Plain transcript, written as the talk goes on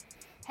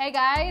Hey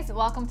guys,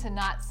 welcome to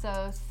Not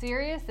So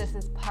Serious. This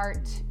is part...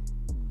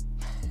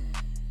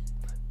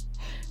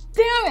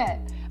 Damn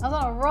it! I was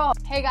on a roll.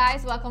 Hey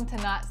guys, welcome to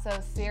Not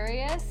So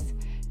Serious.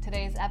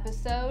 Today's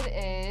episode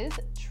is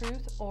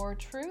Truth or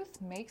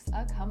Truth Makes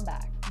a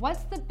Comeback.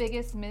 What's the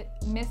biggest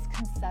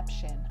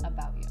misconception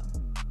about you?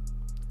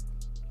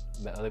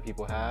 That other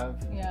people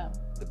have? Yeah.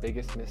 The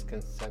biggest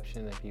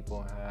misconception that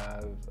people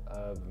have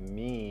of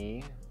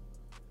me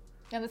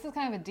Yeah, this is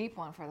kind of a deep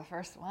one for the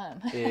first one.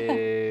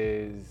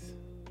 is,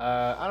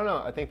 I don't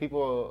know. I think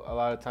people a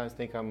lot of times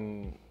think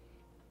I'm,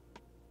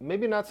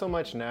 maybe not so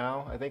much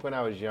now. I think when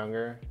I was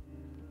younger,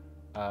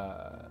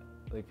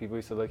 like people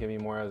used to look at me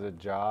more as a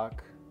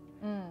jock.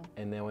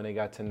 And then when they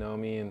got to know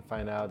me and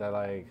find out that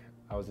like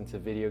I was into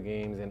video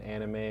games and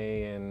anime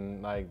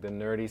and like the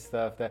nerdy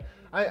stuff that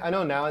I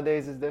know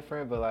nowadays is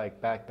different, but like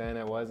back then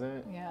it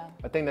wasn't. Yeah.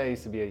 I think that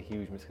used to be a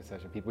huge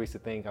misconception. People used to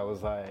think I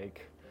was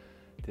like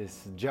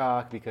this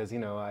jock because, you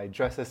know, I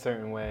dressed a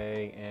certain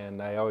way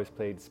and I always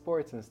played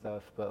sports and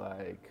stuff, but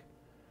like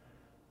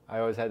I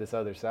always had this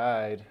other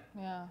side.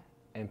 Yeah.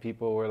 And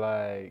people were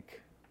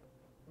like,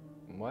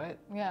 what?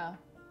 Yeah.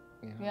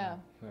 You know, Yeah.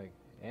 like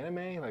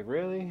anime? Like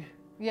really?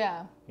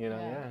 Yeah. You know,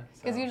 yeah.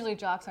 Because so- usually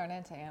jocks aren't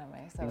into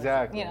anime. So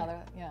Exactly. You know,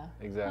 they're, yeah.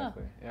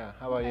 Exactly. Yeah.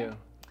 How about Okay. you?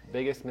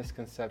 Biggest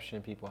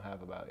misconception people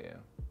have about you?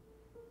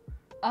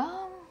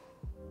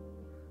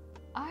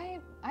 I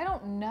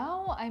don't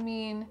know. I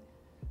mean,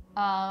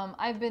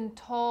 I've been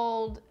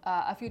told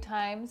a few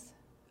times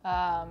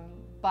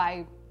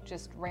by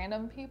just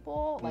random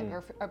people, like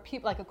or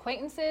people like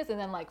acquaintances, and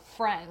then like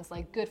friends,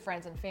 like good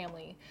friends and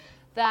family,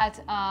 that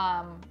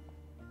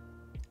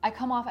I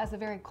come off as a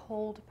very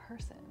cold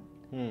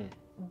person,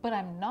 but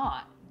I'm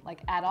not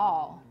like at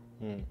all.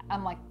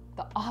 I'm like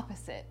the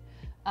opposite.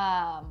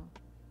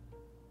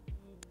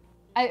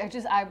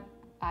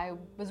 I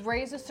was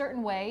raised a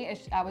certain way.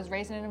 I was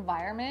raised in an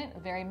environment, a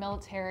very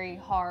military,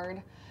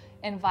 hard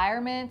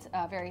environment,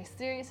 a very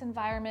serious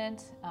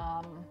environment.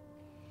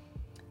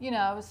 You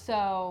know,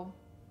 so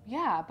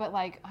yeah, but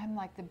like I'm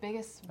like the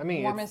biggest,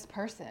 warmest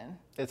person.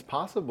 It's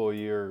possible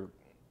your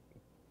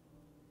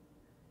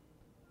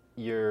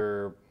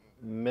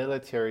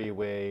military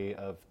way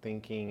of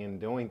thinking and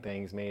doing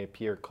things may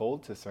appear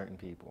cold to certain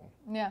people.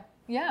 Yeah.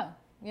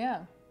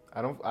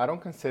 I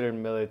don't consider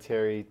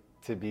military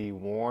to be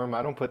warm.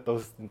 I don't put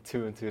those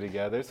two and two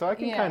together. So I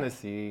can kind of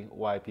see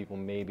why people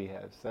maybe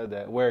have said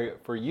that. Where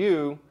for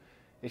you,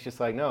 it's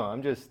just like, no,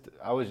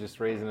 I was just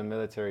raised in a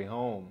military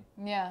home.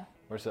 Yeah.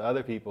 Whereas to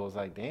other people, it's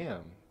like,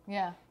 damn,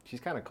 Yeah.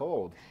 she's kind of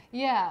cold.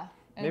 Yeah.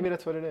 And Maybe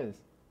that's what it is.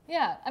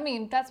 yeah, I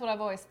mean, that's what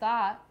I've always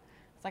thought.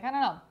 It's like, I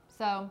don't know.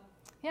 So,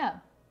 yeah.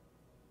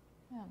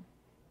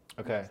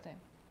 Okay. Interesting.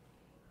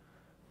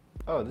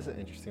 Oh, this is an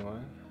interesting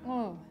one.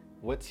 Ooh.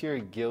 What's your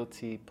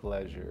guilty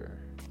pleasure?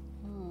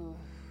 Ooh.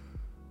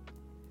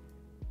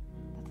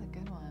 That's a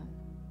good one.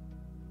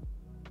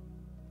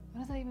 What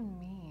does that even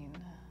mean?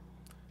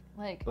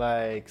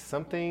 Like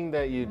something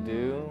that you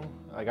do,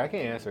 like I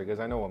can answer it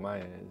because I know what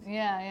mine is.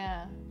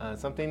 Yeah.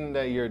 Something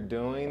that you're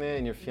doing it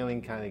and you're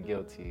feeling kind of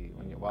guilty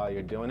while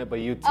you're doing it,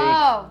 but you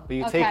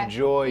take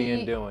joy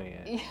in doing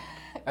it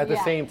at the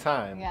same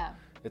time. Yeah.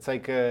 It's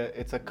like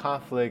it's a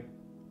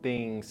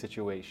conflicting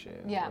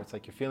situation. Yeah. Where it's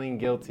like you're feeling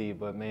guilty,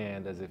 but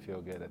man, does it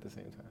feel good at the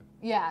same time?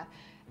 Yeah.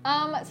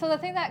 So the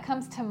thing that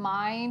comes to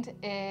mind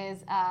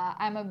is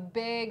I'm a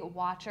big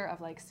watcher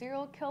of like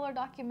serial killer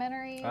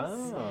documentaries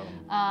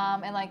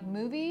and like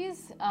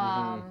movies.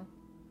 And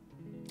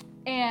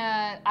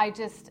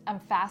I'm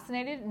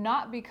fascinated,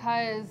 not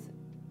because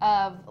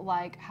of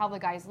like how the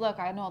guys look.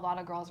 I know a lot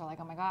of girls are like,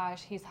 oh my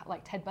gosh, he's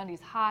like Ted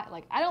Bundy's hot.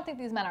 Like, I don't think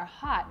these men are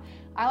hot.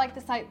 I like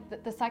the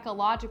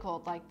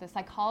psychological, like the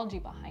psychology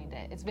behind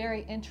it. It's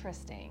very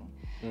interesting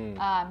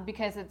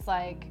because it's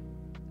like,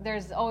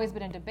 there's always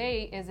been a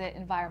debate, is it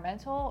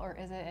environmental or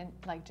is it in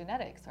like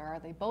genetics, or are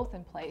they both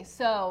in play?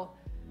 So,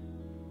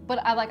 but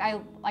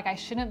I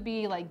shouldn't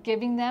be like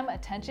giving them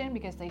attention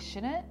because they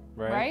shouldn't,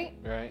 right?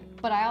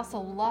 But I also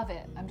love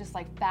it. I'm just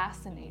like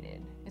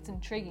fascinated. It's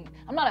intriguing.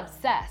 I'm not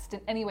obsessed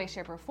in any way,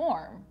 shape, or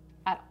form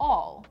at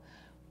all,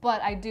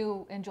 but I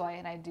do enjoy it,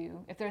 and I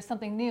do. If there's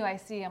something new I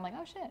see, I'm like,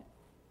 oh shit.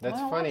 That's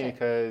funny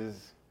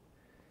because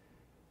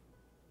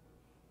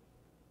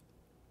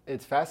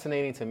it's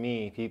fascinating to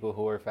me, people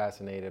who are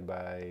fascinated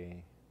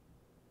by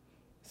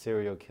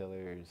serial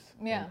killers.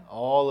 Yeah. And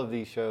all of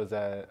these shows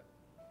that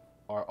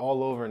are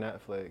all over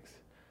Netflix.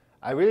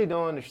 I really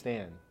don't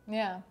understand.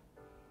 Yeah.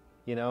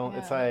 You know, Yeah.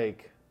 it's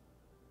like,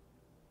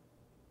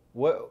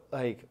 what,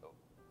 like,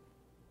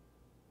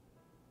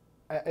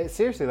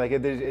 seriously, like,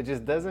 it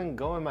just doesn't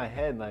go in my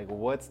head. Like,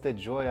 what's the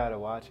joy out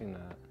of watching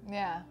that?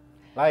 Yeah.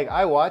 Like,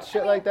 I watch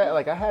shit like that.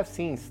 Like, I have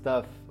seen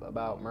stuff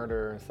about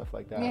murder and stuff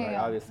like that. Yeah, like,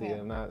 yeah, obviously, yeah.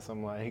 I'm not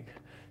some, like,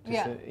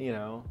 just, Yeah. you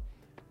know.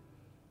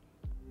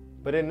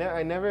 But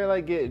I never,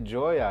 like, get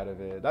joy out of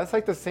it. That's,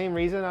 like, the same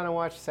reason I don't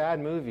watch sad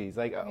movies.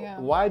 Like,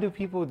 why do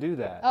people do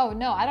that? Oh,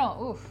 no, I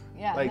don't. Oof.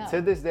 Yeah, Like, no.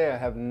 to this day, I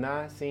have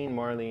not seen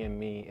Marley and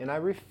Me. And I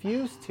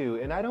refuse to.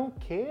 And I don't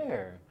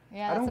care.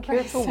 Yeah, I that's don't a care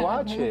pretty to sad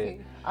watch it.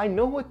 movie. I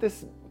know what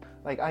this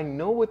like I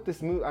know what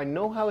this movie. I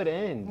know how it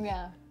ends.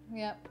 Yeah.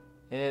 Yep.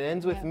 And it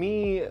ends with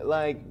me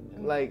like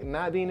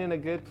not being in a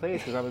good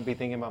place because I'm gonna be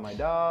thinking about my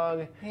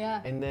dog.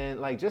 Yeah. And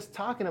then like just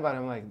talking about it,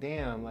 I'm like,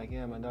 damn, like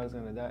yeah, my dog's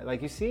gonna die.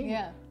 Like you see,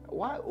 yeah.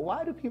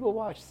 Why do people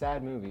watch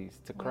sad movies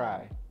to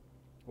cry?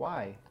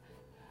 Why?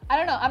 I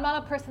don't know. I'm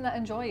not a person that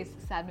enjoys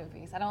sad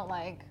movies. I don't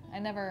like. I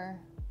don't know.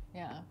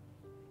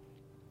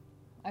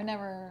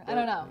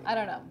 I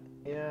don't know.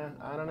 Yeah,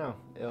 I don't know.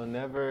 It'll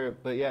never.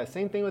 But yeah,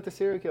 same thing with the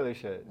serial killer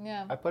shit.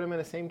 Yeah. I put them in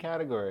the same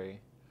category.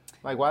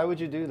 Like, why would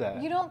you do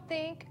that? You don't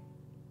think,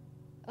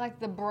 like,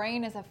 the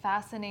brain is a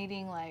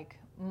fascinating, like,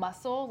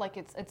 muscle? Like,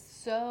 it's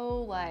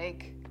so,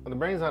 like... Well, the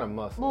brain's not a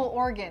muscle. Well,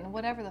 organ,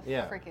 whatever the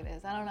frick it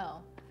is. I don't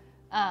know.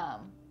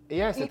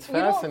 Yes, it's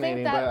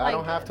fascinating, but I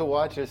don't have to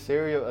watch a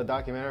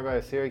documentary about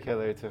a serial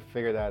killer to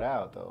figure that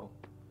out, though.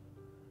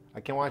 I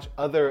can watch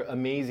other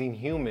amazing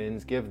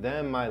humans, give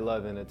them my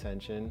love and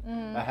attention,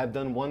 that have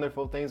done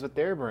wonderful things with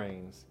their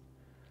brains.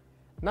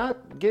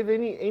 Not give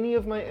any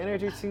of my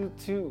energy to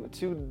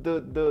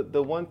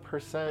the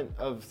 1%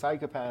 of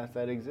psychopaths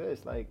that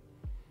exist, like,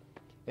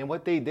 and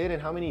what they did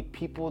and how many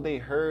people they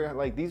hurt.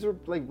 Like, these were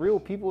like real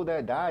people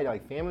that died.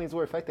 Like, families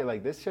were affected.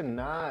 Like, this should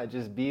not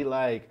just be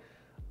like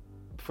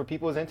for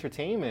people's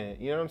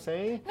entertainment. You know what I'm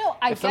saying? No,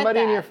 I get that. If somebody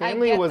in your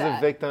family was a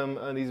victim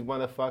of these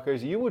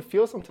motherfuckers, you would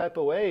feel some type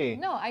of way.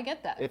 No, I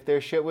get that. If their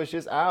shit was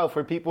just out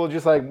for people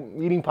just like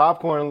eating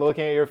popcorn and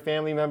looking at your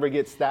family member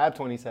get stabbed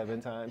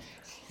 27 times.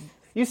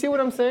 You see what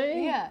I'm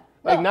saying? Yeah.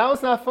 Like, now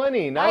it's not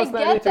funny. Now it's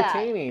not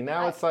entertaining.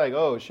 Now it's like,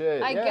 oh,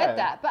 shit. I get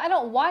that. But I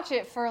don't watch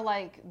it for,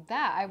 like,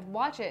 that. I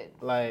watch it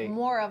like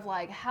more of,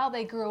 like, how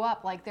they grew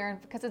up. Like,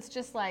 because it's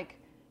just, like,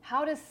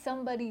 how does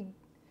somebody,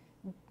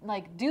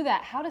 like, do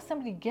that? How does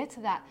somebody get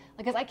to that?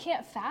 Like, because I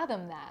can't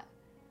fathom that,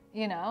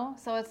 you know?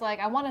 So it's like,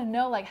 I want to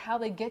know, like, how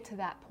they get to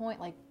that point.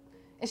 Like,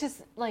 it's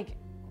just, like,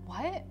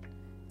 what?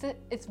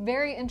 It's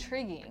very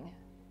intriguing.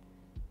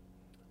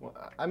 Well,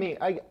 I mean,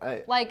 I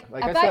if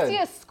I see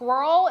a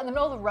squirrel in the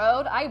middle of the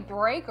road, I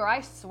brake or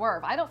I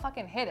swerve. I don't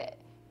fucking hit it.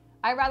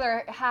 I'd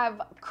rather have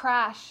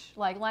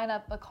line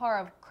up a car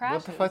of crashes.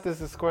 What the fuck does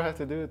the squirrel have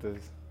to do with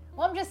this?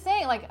 Well, I'm just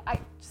saying, like, I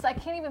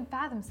can't even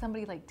fathom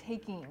somebody, like,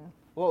 taking.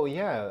 Well,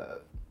 yeah,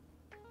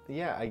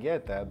 I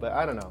get that, but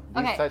I don't know.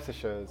 These types of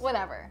shows.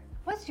 Whatever.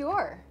 What's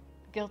your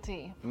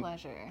guilty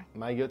pleasure?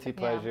 My guilty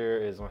pleasure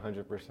is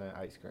 100%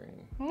 ice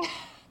cream.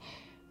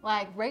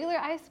 Like regular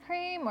ice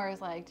cream, or is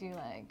do you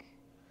like?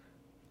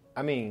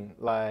 I mean,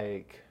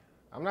 like,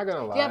 I'm not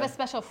gonna lie. Do you have a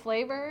special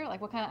flavor?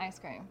 Like, what kind of ice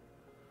cream?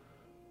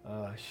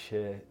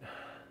 Shit.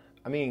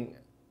 I mean,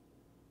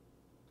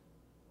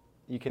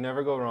 you can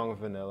never go wrong with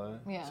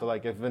vanilla. Yeah. So,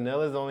 like, if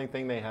vanilla is the only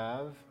thing they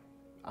have,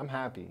 I'm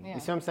happy. Yeah. You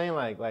see what I'm saying?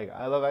 Like,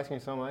 I love ice cream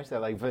so much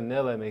that, like,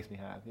 vanilla makes me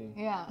happy.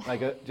 Yeah.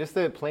 Like, just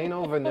a plain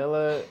old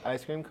vanilla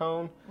ice cream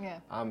cone, yeah,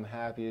 I'm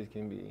happy as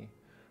can be.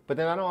 But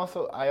then I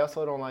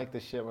also don't like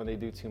the shit when they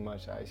do too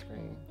much ice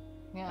cream.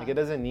 Yeah. Like, it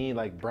doesn't need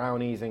like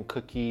brownies and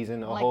cookies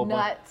and a like whole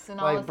nuts and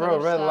all like, this bro,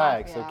 other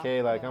relax, stuff.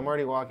 okay? Like, I'm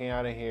already walking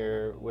out of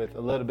here with a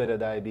little bit of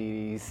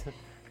diabetes.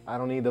 I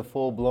don't need the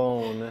full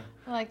blown.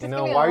 Like, you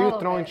know, why are you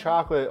throwing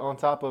chocolate on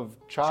top of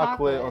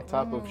chocolate on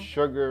top of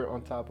sugar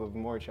on top of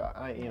more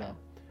chocolate? You know.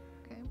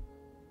 Okay.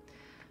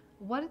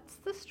 What's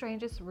the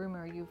strangest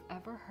rumor you've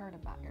ever heard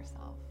about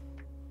yourself?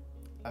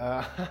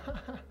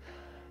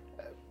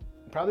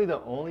 Probably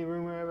the only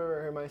rumor I've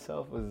ever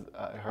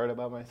heard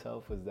about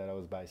myself was that I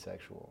was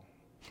bisexual.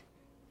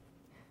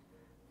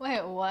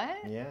 Wait, what?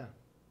 Yeah.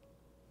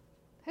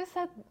 Who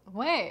said?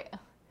 Wait.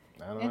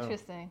 I don't know.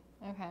 Interesting.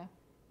 Okay.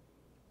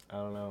 I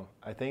don't know.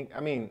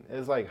 It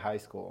was like high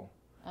school.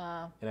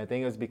 And I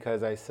think it was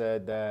because I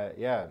said that,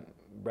 yeah,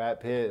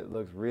 Brad Pitt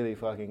looks really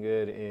fucking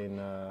good in,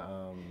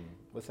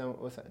 what's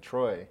that?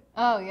 Troy.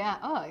 Oh, yeah.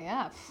 Oh,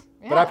 yeah.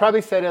 But I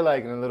probably said it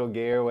like in a little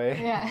gayer way.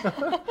 Yeah.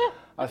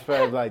 I was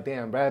probably like,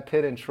 damn, Brad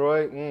Pitt and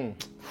Troy.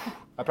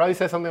 I probably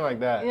said something like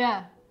that.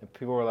 Yeah. And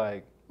people were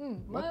like,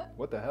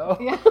 what the hell?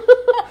 Yeah.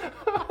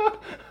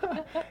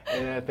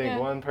 And I think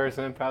one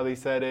person probably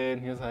said it,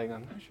 and he was like,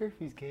 I'm not sure if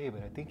he's gay,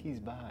 but I think he's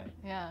bi.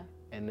 Yeah.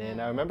 And then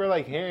I remember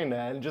like hearing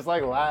that and just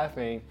like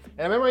laughing. And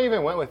I remember I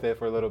even went with it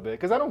for a little bit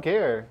because I don't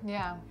care.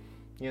 Yeah.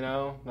 You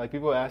know, like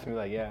people ask me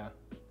like, yeah,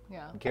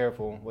 be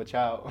careful, watch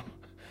out.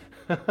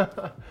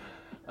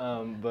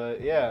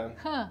 But yeah.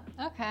 Huh.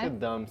 Okay. It's a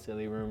dumb,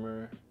 silly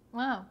rumor.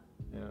 Wow.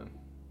 Yeah.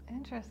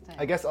 Interesting.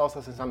 I guess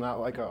also since I'm not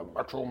like a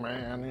macho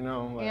man, you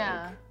know. Like,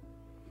 yeah.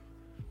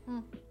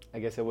 I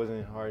guess it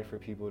wasn't hard for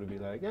people to be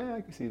like, yeah, I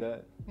can see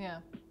that. Yeah.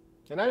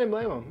 And I didn't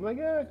blame them. I'm like,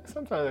 yeah,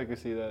 sometimes I can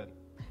see that.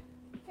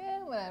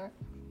 Yeah, whatever.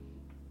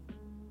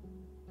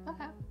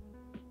 Okay.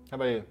 How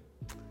about you?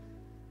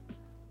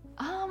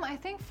 I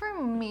think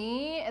for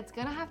me, it's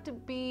gonna have to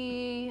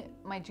be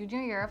my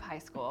junior year of high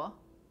school.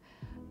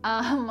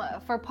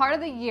 For part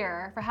of the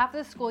year, for half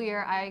of the school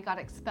year, I got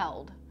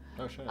expelled.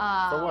 Oh shit.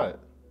 For what?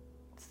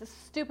 It's the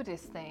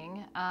stupidest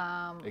thing.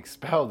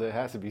 Expelled? It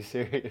has to be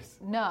serious.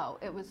 No,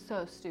 it was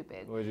so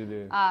stupid. What did you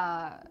do?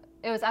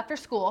 It was after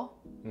school.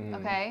 Mm-hmm.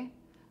 Okay.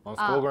 On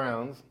school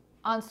grounds.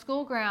 on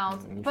school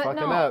grounds. You but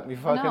fucking no, up. You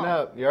fucking no.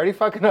 up. You're already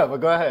fucking up,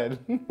 but go ahead.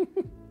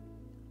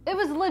 It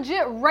was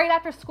legit right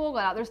after school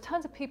got out. There's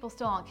tons of people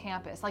still on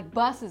campus. Like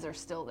buses are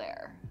still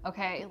there.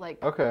 Okay,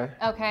 like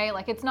okay,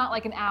 like it's not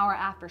like an hour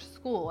after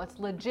school. It's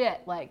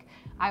legit. Like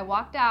I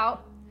walked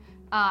out.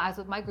 I was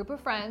with my group of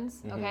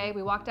friends. Okay,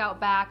 we walked out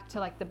back to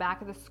like the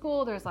back of the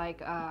school. There's like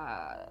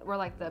where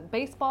like the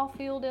baseball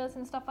field is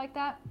and stuff like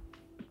that.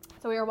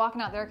 So we were walking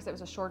out there because it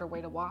was a shorter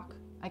way to walk,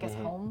 I guess,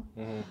 home.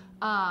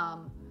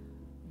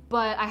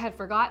 But I had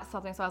forgot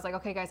something, so I was like,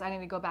 okay, guys, I need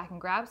to go back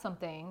and grab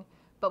something.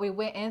 But we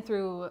went in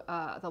through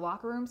the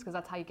locker rooms because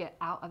that's how you get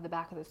out of the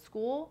back of the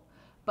school.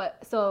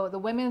 But so the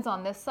women's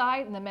on this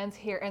side and the men's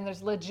here, and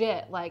there's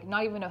legit like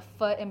not even a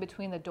foot in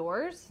between the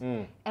doors.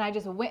 And I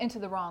just went into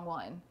the wrong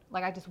one.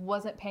 Like I just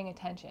wasn't paying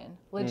attention.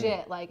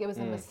 Legit, like it was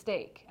a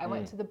mistake. I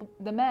went to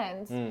the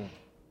men's,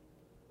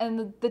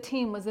 and the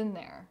team was in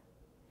there,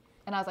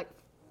 and I was like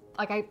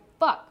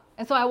fuck.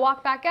 And so I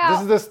walked back out.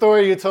 This is the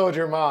story you told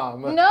your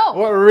mom. No.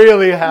 What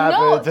really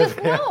happened?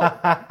 No.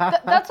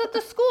 That's at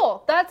the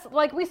school. That's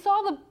like we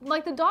saw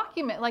the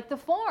document, like the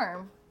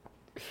form.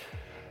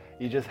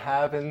 You just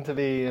happened to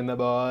be in the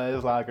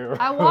boys' locker room.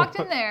 I walked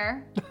in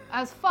there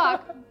as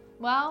fuck.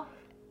 Well,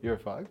 you're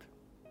fucked.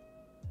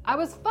 I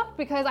was fucked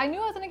because I knew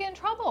I was gonna get in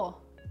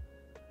trouble.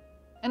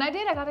 And I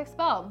did. I got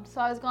expelled.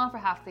 So I was gone for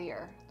half the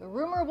year. The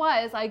rumor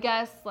was, I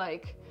guess,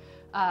 like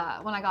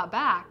when I got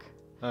back,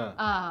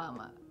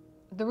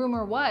 the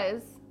rumor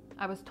was,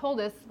 I was told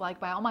this like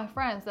by all my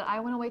friends that I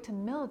went away to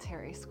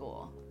military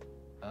school.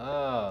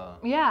 Oh.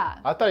 Yeah.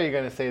 I thought you were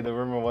gonna say the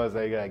rumor was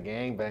they got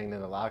gangbanged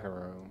in the locker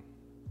room.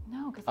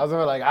 No, because I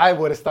was like, I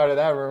would have started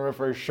that rumor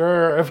for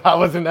sure if I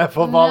was in that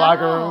football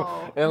locker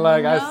room and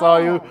like I saw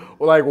you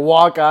like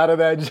walk out of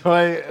that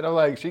joint and I'm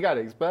like, she got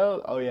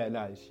expelled? Oh yeah,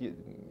 nah,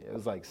 it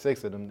was like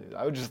 6 of them.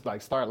 I would just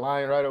like start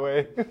lying right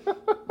away.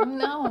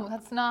 No,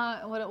 that's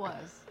not what it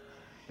was.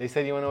 They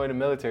said you went away to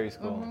military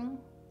school.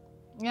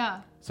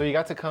 Yeah. So you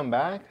got to come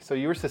back? So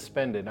you were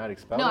suspended, not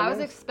expelled? No, I was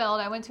expelled.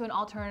 I went to an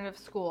alternative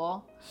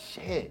school.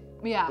 Shit.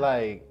 Yeah.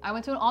 Like. I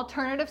went to an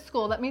alternative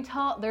school. Let me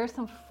tell, there's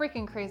some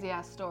freaking crazy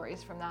ass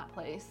stories from that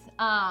place.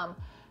 And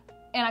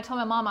I told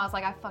my mom, I was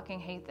like, I fucking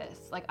hate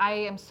this. Like, I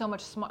am so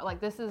much smart.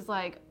 Like, this is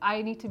like,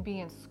 I need to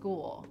be in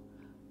school.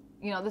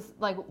 You know, this,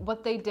 like,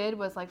 what they did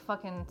was like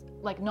fucking,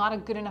 like, not a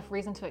good enough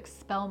reason to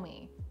expel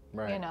me.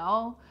 Right. You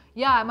know?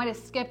 Yeah, I might have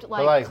skipped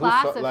like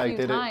class a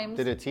few times.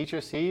 Did a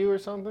teacher see you or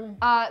something?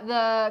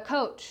 The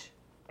coach.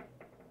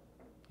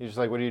 He's just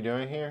like, what are you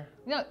doing here?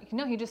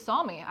 No, he just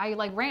saw me. I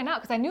like ran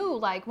out because I knew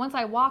like once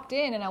I walked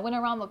in and I went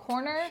around the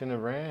corner. Shouldn't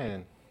have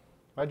ran.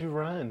 Why'd you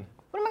run?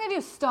 What am I gonna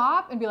do?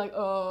 Stop and be like,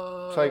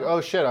 oh. It's like,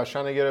 oh shit, I was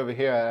trying to get over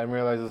here. I didn't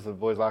realize this is the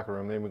boys' locker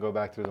room. Then we go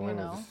back through the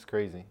windows. This is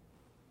crazy.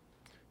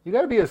 You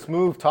gotta be a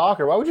smooth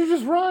talker. Why would you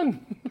just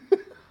run?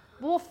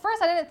 Well,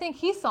 first I didn't think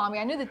he saw me.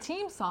 I knew the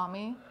team saw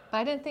me. But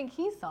I didn't think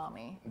he saw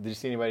me. Did you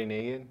see anybody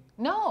naked?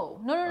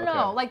 No.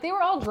 Like they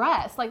were all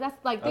dressed. Like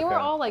that's like they were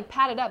all like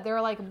padded up. They were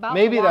like about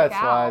Maybe to walk that's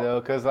out. why though,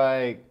 because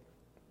like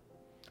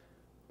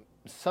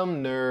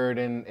some nerd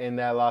in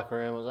that locker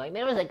room was like,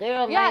 there was a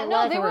girl in that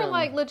locker room. They were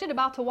like legit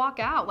about to walk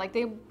out. Like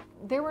they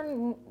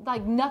were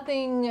like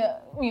nothing.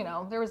 You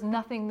know, there was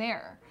nothing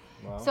there.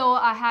 Wow. So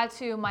I had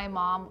to. My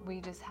mom.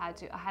 I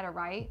had to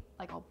write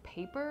like a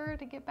paper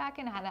to get back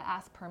in. I had to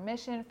ask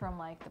permission from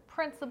like the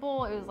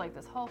principal. It was like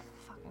this whole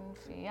fucking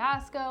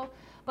fiasco.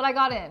 But I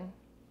got in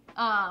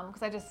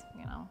because I just,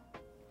 you know.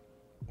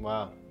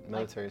 Wow,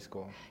 military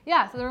school.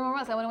 Yeah. So the rumor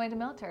was I went away to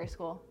military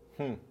school,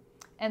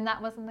 and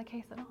that wasn't the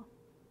case at all.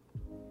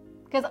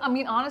 Because I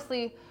mean,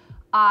 honestly,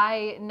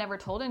 I never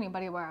told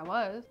anybody where I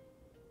was,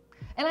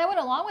 and I went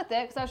along with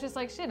it because I was just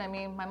like, shit. I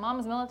mean, my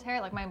mom's military.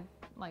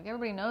 Like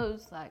everybody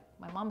knows that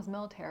my mom's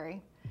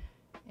military,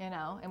 you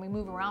know, and we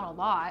move around a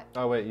lot.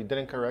 Oh wait, you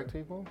didn't correct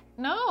people?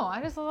 No,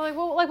 I just was like,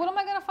 well, like what am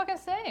I gonna fucking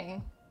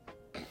say?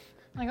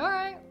 Like, all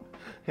right.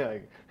 Yeah.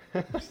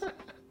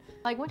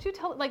 Like once you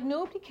tell, like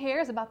nobody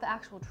cares about the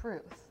actual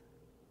truth.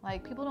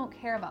 Like people don't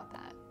care about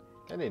that.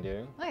 Yeah, they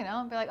do. You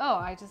know, be like, oh,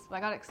 I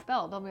got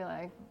expelled. They'll be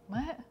like,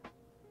 what?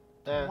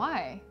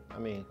 Why? I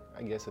mean,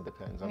 I guess it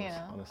depends on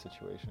the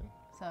situation.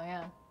 So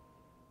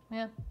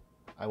yeah.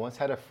 I once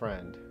had a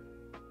friend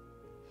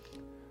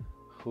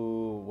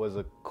who was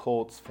a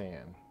Colts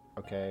fan,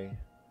 okay?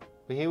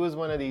 But he was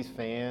one of these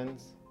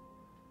fans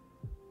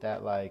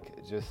that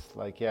like, just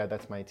like, yeah,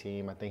 that's my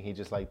team. I think he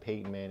just liked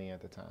Peyton Manning at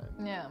the time.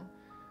 Yeah.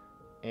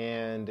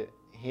 And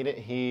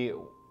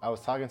I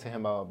was talking to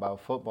him about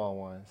football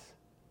once,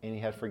 and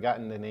he had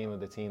forgotten the name of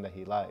the team that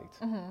he liked,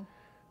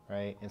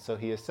 right? And so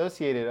he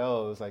associated, it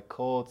was like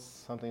Colts,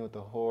 something with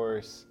the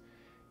horse,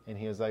 and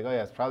he was like, oh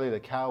yeah, it's probably the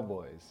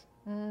Cowboys,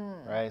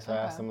 right? So I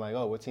asked him like,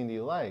 oh, what team do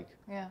you like?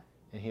 Yeah.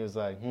 And he was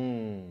like,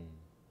 I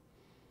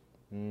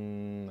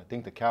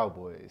think the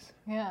Cowboys.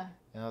 Yeah.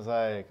 And I was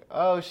like,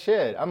 oh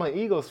shit, I'm an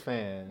Eagles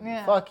fan.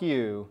 Yeah. Fuck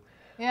you.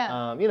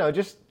 Yeah. You know,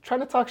 just trying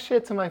to talk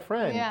shit to my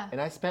friend. Yeah.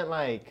 And I spent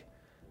like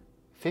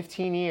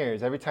 15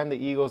 years, every time the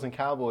Eagles and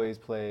Cowboys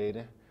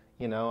played,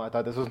 you know, I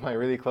thought this was my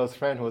really close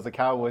friend who was a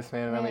Cowboys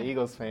fan and I'm an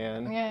Eagles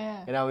fan.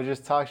 Yeah. And I would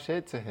just talk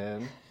shit to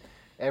him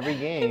every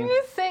game. He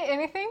didn't say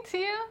anything to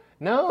you?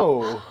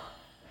 No.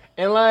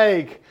 And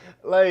like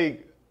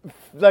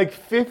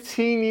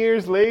 15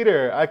 years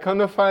later, I come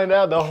to find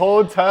out the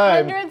whole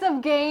time. Hundreds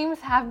of games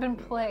have been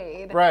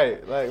played.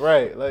 Right.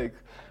 Like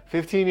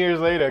 15 years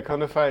later, I come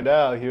to find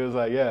out, he was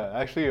like, yeah,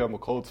 actually, I'm a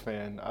Colts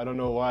fan. I don't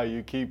know why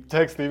you keep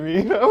texting me.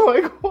 And I'm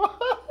like, what?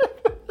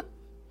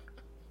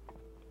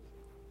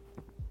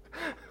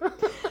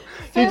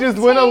 He just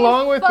went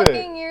along with it.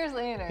 15 years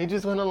later. He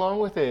just went along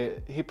with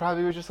it. He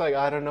probably was just like,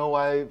 I don't know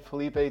why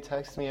Felipe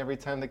texts me every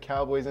time the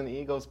Cowboys and the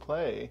Eagles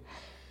play.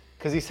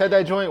 Because he said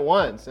that joint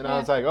once. And I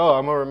was like, oh,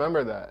 I'm going to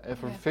remember that. And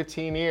for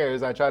 15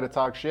 years, I tried to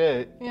talk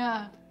shit.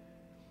 Yeah.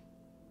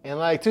 And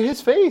like, to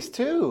his face,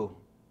 too.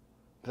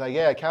 Like,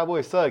 yeah,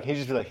 Cowboys suck. He'd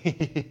just be like,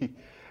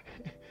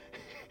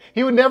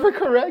 he would never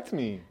correct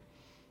me.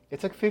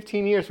 It took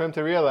 15 years for him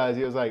to realize.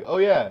 He was like, oh,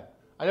 yeah,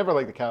 I never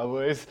liked the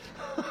Cowboys.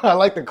 I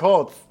like the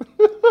Colts.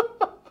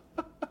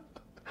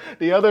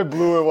 The other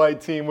blue or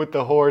white team with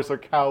the horse or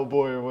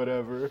cowboy or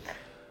whatever.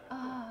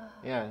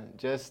 Yeah,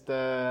 just,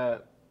 I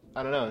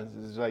don't know.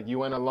 It's like you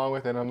went along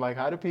with it. And I'm like,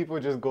 how do people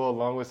just go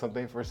along with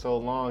something for so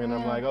long? And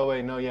I'm like, oh,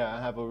 wait, no, yeah, I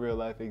have a real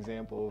life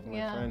example of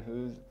my friend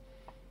who's,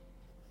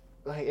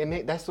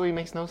 like, that's the way it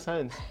makes no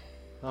sense.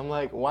 I'm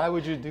like, why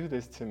would you do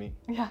this to me?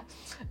 Yeah.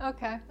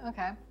 Okay.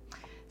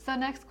 So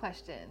next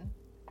question.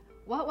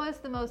 What was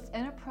the most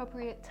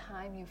inappropriate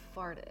time you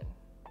farted?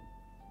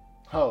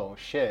 Oh,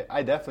 shit.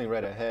 I definitely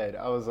read ahead.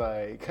 I was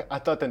like, I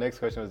thought the next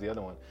question was the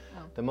other one.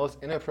 Oh. The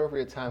most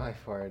inappropriate time I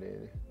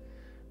farted.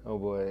 Oh,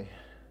 boy.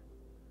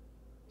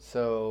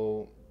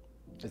 So,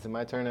 is it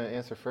my turn to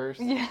answer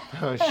first? Yeah.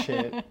 Oh,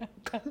 shit.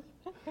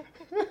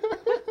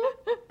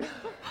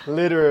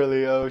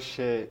 Literally, oh,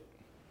 shit.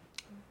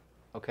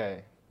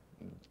 Okay.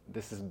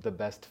 This is the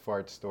best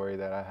fart story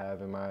that I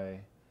have in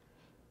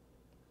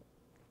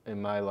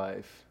my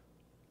life.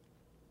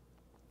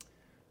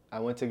 I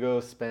went to go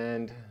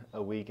spend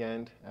a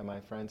weekend at my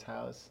friend's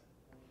house,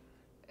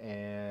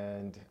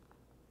 and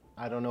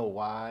I don't know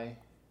why,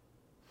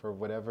 for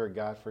whatever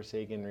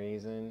godforsaken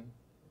reason,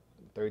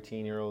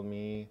 13-year-old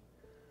me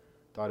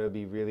thought it would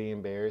be really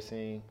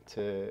embarrassing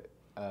to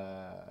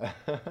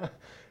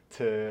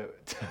to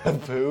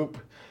poop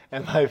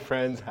at my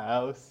friend's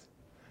house.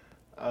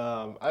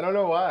 I don't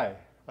know why.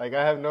 Like,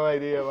 I have no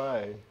idea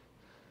why.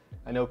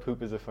 I know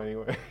poop is a funny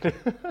word.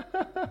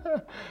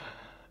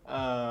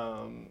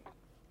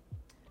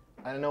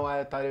 I don't know why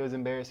I thought it was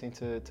embarrassing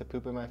to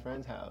poop at my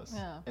friend's house.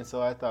 Yeah. And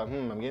so I thought,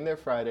 I'm getting there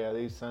Friday, I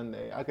leave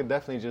Sunday. I could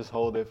definitely just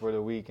hold it for the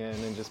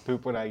weekend and just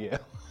poop when I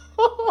get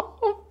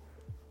home.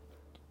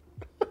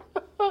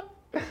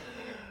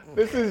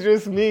 This is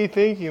just me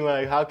thinking,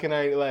 like, how can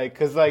I, like,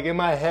 because, like, in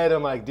my head,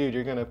 I'm like, dude,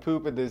 you're going to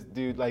poop at this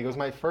dude. Like, it was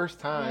my first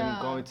time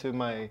going to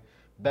my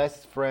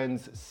best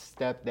friend's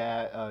my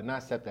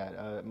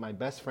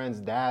best friend's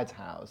dad's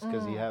house,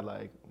 because he had,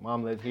 like,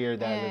 mom lived here,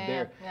 dad lived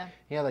there. Yeah.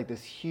 He had, like,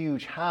 this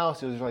huge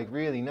house. It was, like,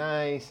 really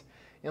nice.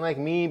 And, like,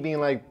 me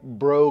being, like,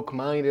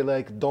 broke-minded,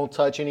 like, don't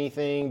touch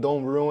anything,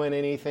 don't ruin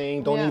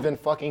anything, don't even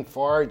fucking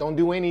fart, don't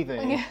do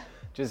anything. Yeah.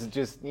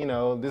 Just you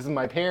know, this is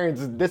my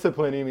parents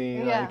disciplining me.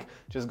 Yeah. Like,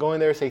 just go in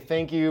there, say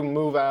thank you,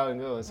 move out, and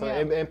go. So,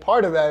 and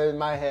part of that in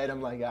my head, I'm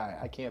like,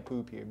 I can't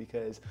poop here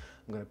because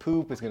I'm gonna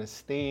poop. It's gonna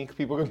stink.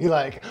 People are gonna be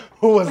like,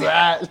 who was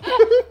that?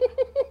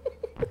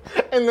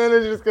 And then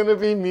it's just gonna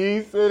be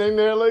me sitting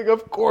there, like,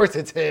 of course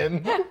it's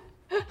him.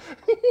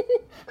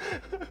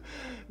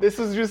 This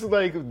is just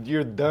like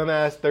your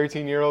dumbass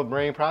 13-year-old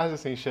brain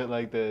processing shit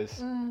like this.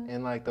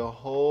 And like the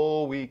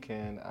whole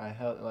weekend,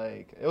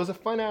 it was a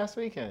fun ass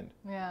weekend.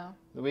 Yeah.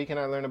 The weekend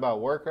I learned about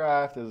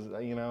Warcraft.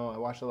 I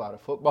watched a lot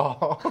of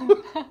football,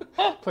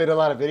 played a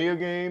lot of video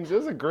games. It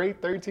was a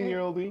great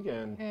 13-year-old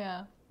weekend.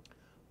 Yeah.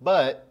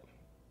 But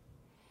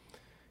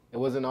it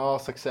wasn't all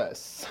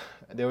success.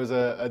 There was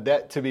a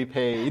debt to be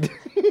paid.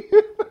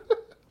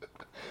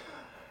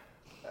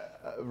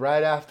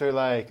 Right after,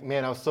 like,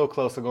 man, I was so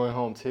close to going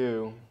home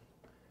too.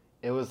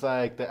 It was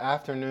like the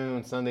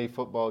afternoon Sunday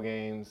football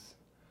games.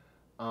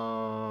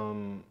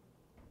 And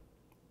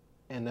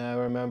I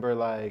remember,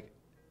 like,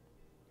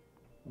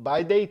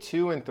 by day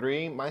 2 and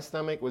 3, my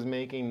stomach was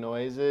making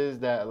noises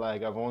that,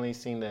 like, I've only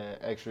seen The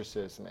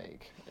Exorcist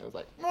make. It was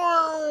like,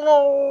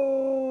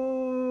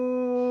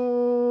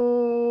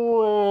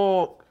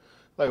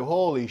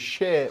 holy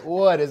shit,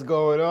 what is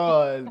going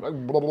on?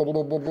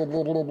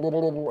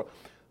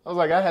 I was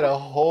like, I had a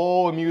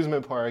whole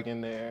amusement park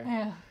in there.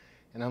 Yeah.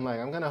 And I'm like,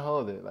 I'm going to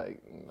hold it.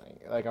 Like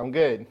I'm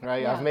good,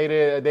 right? Yeah. I've made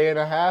it a day and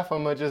a half.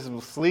 I'm going to just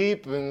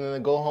sleep and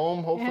then go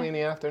home, hopefully in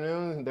the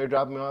afternoon. They're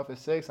dropping me off at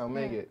 6. I'll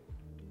make it.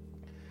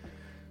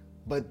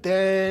 But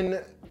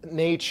then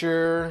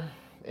nature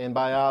and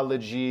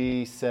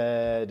biology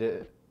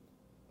said,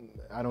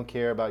 I don't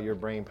care about your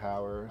brain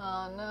power.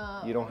 Oh,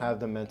 no. You don't have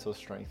the mental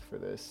strength for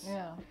this.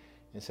 Yeah.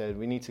 And said,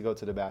 we need to go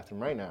to the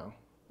bathroom right now.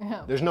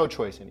 Yeah. There's no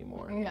choice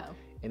anymore. Yeah.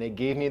 And it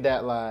gave me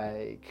that,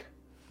 like,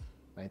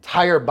 my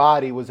entire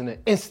body was in an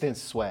instant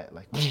sweat.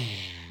 Like,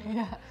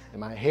 Yeah. And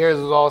my hairs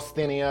was all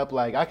standing up.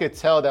 Like, I could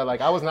tell that,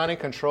 like, I was not in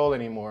control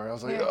anymore. I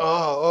was like,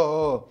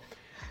 oh.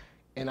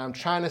 And I'm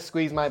trying to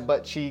squeeze my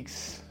butt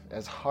cheeks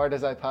as hard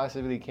as I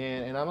possibly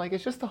can. And I'm like,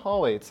 it's just a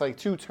hallway. It's like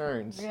 2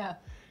 turns. Yeah.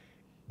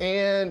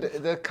 And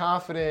the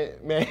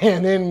confident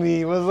man in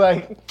me was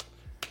like,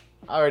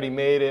 I already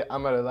made it.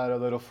 I'm gonna let a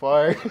little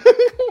fart.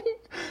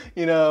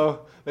 You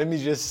know, let me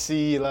just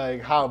see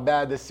like how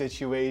bad the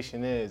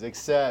situation is.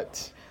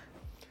 Except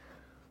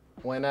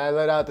when I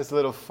let out this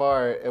little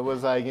fart, it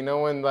was like, you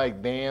know when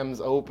like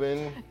dams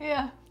open?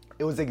 Yeah.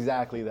 It was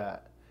exactly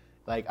that.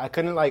 Like I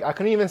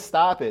couldn't even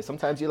stop it.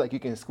 Sometimes you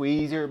can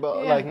squeeze your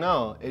butt. Yeah. Like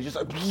no, it's just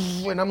like,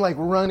 and I'm like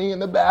running in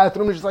the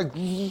bathroom, just like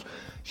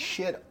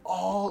shit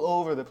all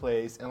over the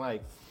place. And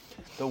like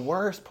the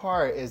worst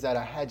part is that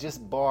I had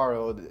just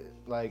borrowed,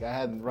 like I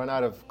had run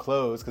out of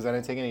clothes because I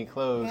didn't take any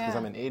clothes because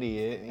I'm an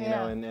idiot, you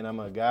know, and I'm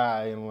a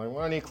guy and I'm like,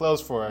 what do I need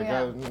clothes for?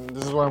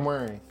 This is what I'm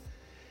wearing.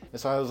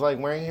 And so I was like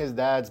wearing his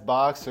dad's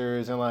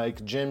boxers and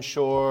like gym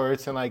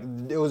shorts and like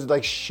it was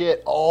like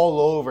shit all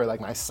over,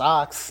 like my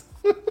socks,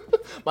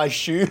 my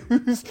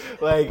shoes,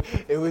 like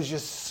it was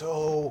just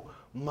so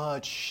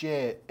much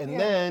shit. And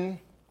then,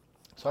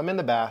 so I'm in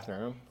the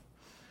bathroom,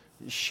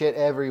 shit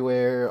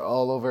everywhere,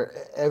 all over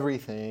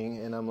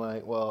everything, and I'm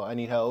like, well, I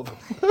need help.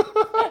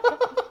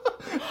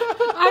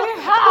 I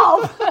need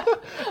help.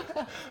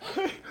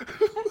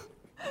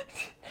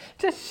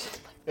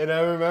 And I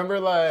remember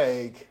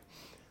like,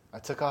 I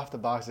took off the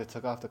boxer,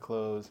 took off the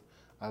clothes.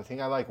 I think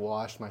I like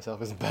washed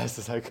myself as best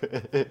as I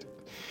could.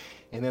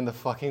 And then the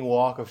fucking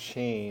walk of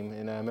shame.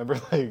 And I remember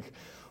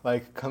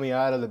like coming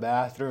out of the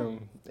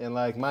bathroom and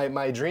like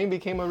my dream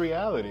became a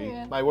reality.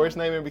 Yeah. My worst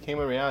nightmare became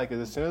a reality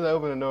because as soon as I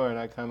open the door and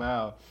I come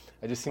out,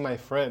 I just see my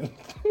friend.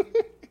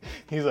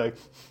 He's like,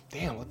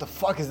 damn, what the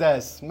fuck is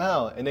that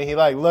smell? And then he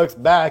like looks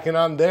back and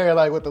I'm there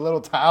like with the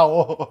little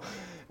towel.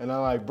 And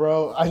I'm like,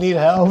 bro, I need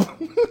help.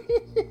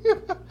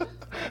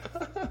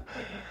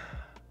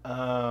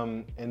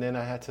 And then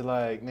I had to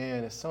like,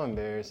 man, it's so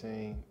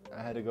embarrassing.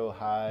 I had to go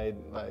hide.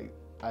 Like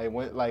I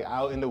went like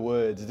out in the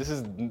woods. This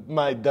is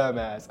my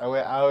dumbass. I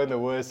went out in the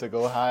woods to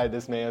go hide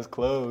this man's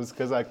clothes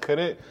because I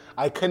could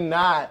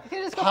not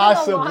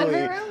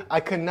possibly,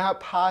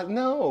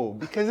 no,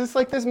 because it's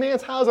like this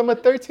man's house. I'm a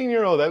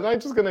 13-year-old. I'm not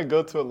just gonna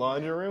go to a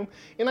laundry room,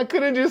 and I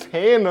couldn't just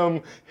hand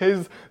him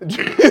his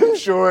gym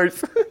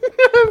shorts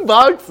and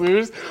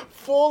boxers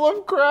full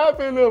of crap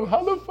in them.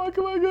 How the fuck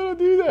am I gonna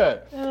do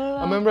that?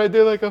 I remember I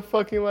did like a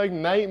fucking like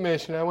night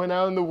mission. I went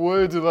out in the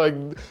woods and like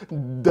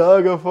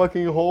dug a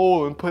fucking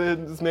hole and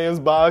put this man's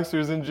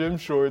boxers and gym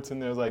shorts in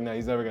there. I was like, nah,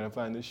 he's never gonna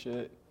find this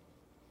shit.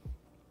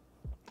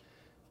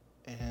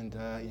 And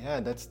yeah,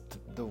 that's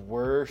the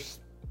worst.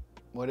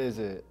 What is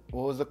it?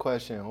 What was the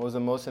question? What was the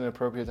most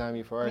inappropriate time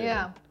you farted?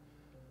 Yeah.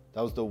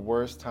 That was the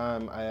worst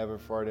time I ever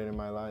farted in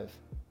my life.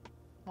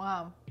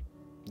 Wow.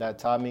 That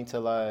taught me to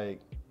like,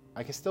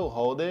 I can still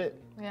hold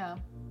it. Yeah.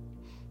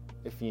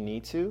 If you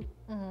need to.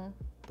 Mm-hmm.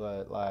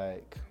 But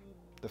like,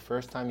 the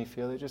first time you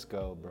feel it, just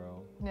go,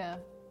 bro. Yeah.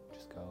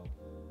 Just go.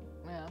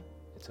 Yeah.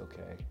 It's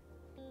okay.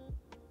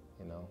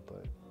 You know,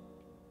 but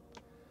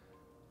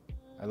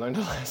I learned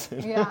a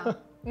lesson. Yeah.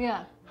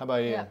 Yeah. How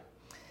about you? Yeah.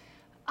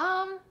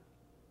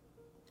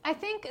 I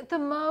think the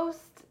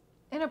most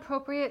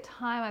inappropriate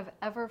time I've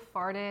ever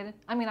farted.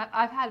 I mean,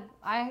 I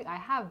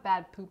have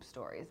bad poop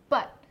stories,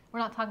 but we're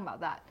not talking about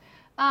that.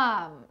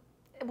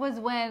 It was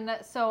when,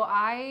 so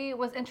I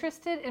was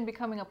interested in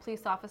becoming a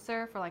police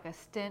officer for like a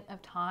stint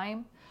of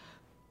time.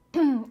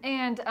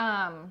 And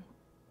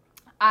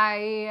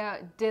I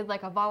did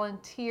like a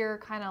volunteer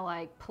kind of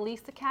like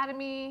police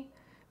academy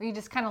where you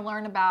just kind of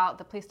learn about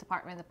the police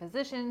department, the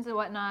positions and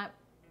whatnot.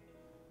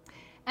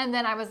 And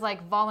then I was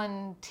like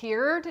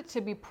volunteered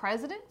to be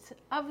president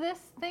of this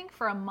thing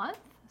for a month.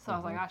 So I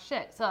was like, oh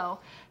shit. So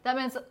that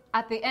means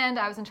at the end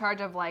I was in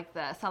charge of like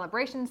the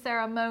celebration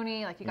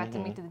ceremony. Like you got to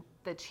meet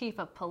the chief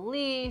of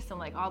police and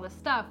like all this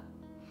stuff.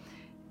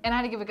 And I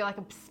had to give like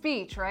a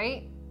speech,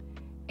 right?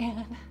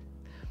 And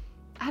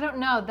I don't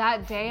know,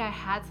 that day I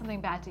had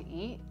something bad to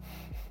eat.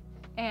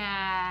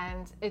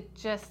 And it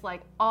just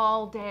like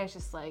all day I was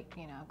just like,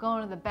 you know,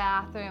 going to the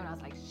bathroom and I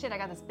was like, shit, I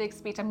got this big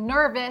speech. I'm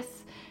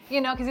nervous, you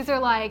know, because these are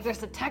like, there's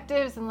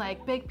detectives and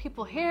like big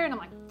people here. And I'm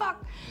like,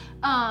 fuck.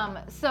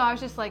 So I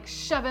was just like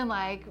shoving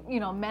like,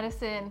 you know,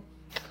 medicine.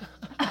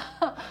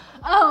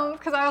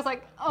 Because I was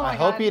like, oh my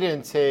God. I hope you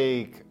didn't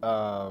take,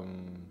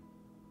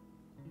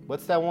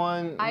 what's that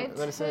one?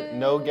 Medicine?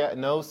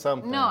 No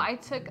something. No, I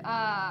took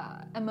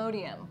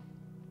Imodium.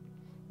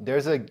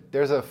 There's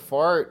a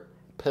fart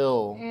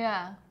pill.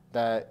 Yeah.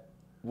 That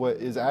what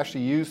is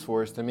actually used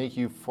for is to make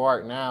you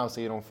fart now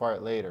so you don't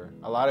fart later.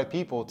 A lot of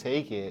people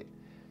take it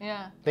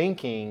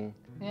thinking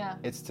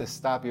it's to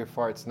stop your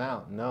farts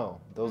now. No.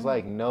 Those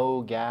like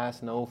no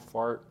gas, no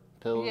fart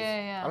pills.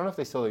 Yeah. I don't know if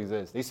they still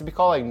exist. They used to be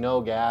called like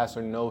no gas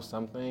or no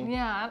something.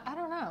 Yeah, I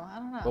don't know.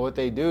 But what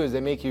they do is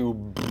they make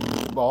you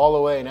all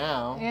the way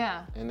now.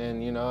 Yeah. And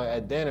then, you know,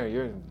 at dinner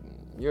you're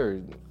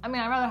I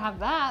mean, I'd rather have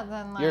that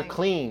than like... You're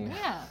clean.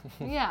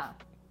 Yeah.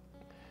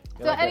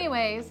 So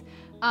anyways,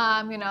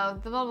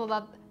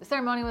 the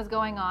ceremony was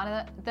going on,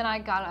 and then I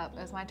got up.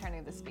 It was my turn to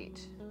give the speech.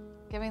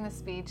 Giving the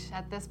speech,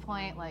 at this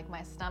point, like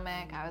my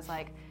stomach, I was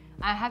like,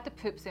 I have to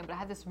poop soon, but I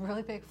had this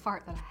really big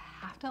fart that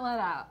I have to let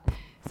out.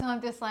 So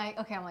I'm just like,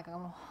 okay, I'm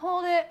gonna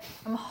hold it.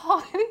 I'm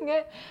holding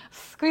it,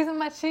 squeezing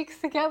my cheeks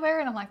together,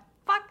 and I'm like,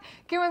 fuck,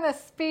 giving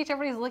this speech.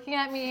 Everybody's looking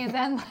at me, and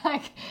then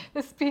like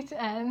the speech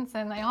ends,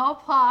 and they all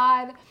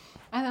applaud,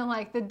 and then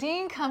like the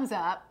dean comes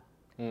up.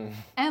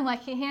 And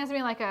like he hands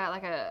me like a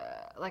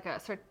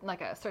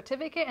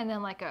certificate, and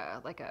then like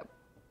a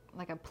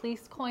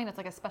police coin. It's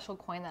like a special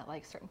coin that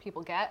like certain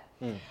people get.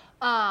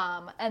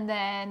 And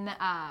then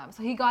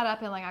so he got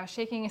up, and like I was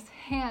shaking his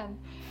hand,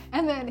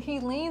 and then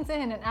he leans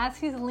in, and as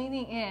he's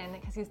leaning in,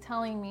 because he's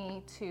telling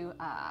me to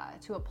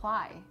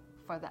apply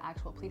for the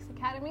actual police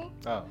academy.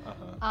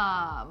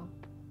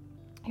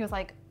 He was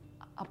like,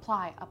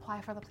 apply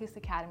for the police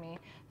academy.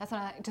 That's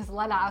when I just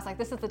let out. I was like,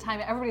 this is the time.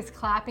 Everybody's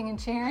clapping and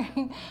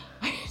cheering.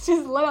 I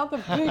just let out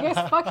the biggest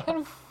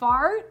fucking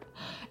fart,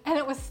 and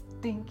it was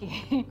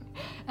stinky.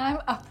 And I'm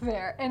up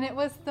there, and it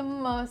was the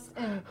most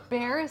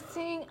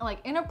embarrassing, like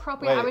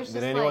inappropriate. Wait, I was just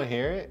did anyone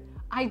hear it?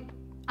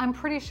 I'm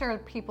pretty sure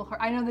people heard.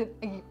 I know that.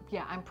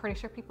 Yeah, I'm pretty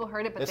sure people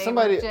heard it, but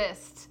were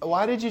just.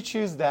 Why did you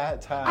choose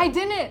that time? I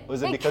didn't.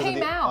 Was it because came of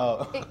the?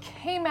 out. Oh. It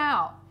came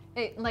out.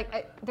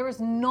 There was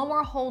no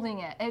more holding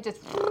it. It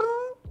just,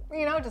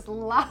 just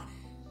loud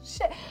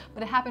shit.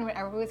 But it happened when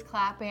everybody was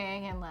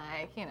clapping, and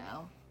I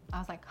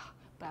was like,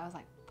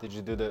 Did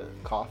you do the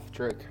cough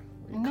trick?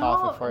 You no,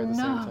 cough and fart at the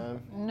same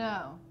time?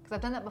 No, because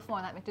I've done that before,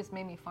 and that just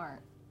made me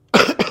fart.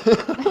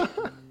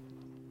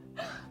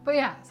 But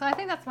yeah, so I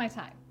think that's my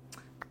time.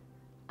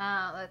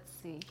 Let's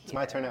see here. It's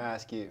my turn to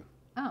ask you.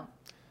 Oh.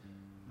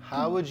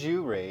 How would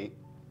you rate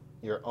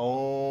your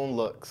own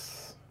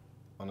looks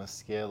on a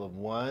scale of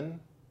 1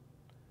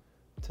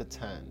 to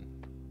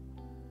 10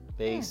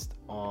 based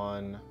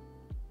on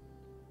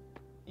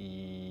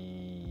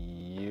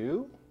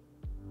you?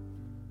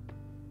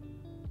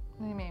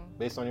 What do you mean?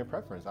 Based on your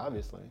preference,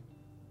 obviously.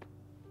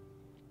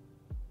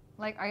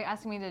 Like, are you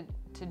asking me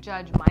to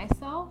judge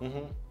myself?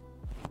 Mm-hmm.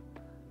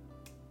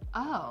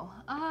 Oh,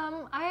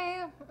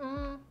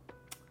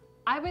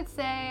 I would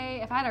say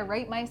if I had to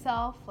rate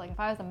myself, like if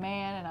I was a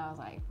man and I was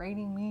like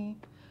rating me,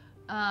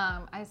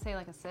 I'd say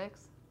like a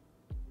 6.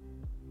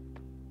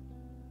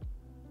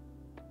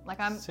 Like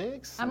I'm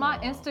 6? I'm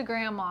not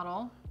Instagram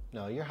model.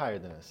 No, you're higher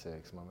than a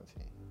 6, Mama T.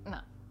 No,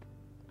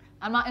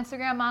 I'm not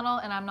Instagram model,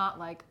 and I'm not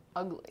like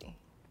ugly.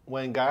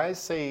 When guys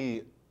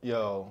say,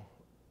 "Yo,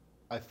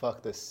 I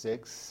fucked a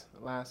 6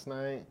 last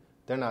night,"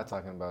 they're not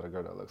talking about a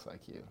girl that looks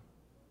like you.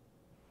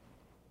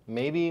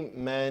 Maybe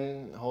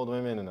men hold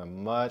women in a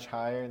much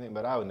higher thing,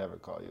 but I would never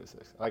call you a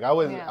 6. Like I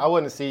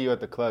wouldn't see you at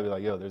the club. Be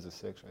like, "Yo, there's a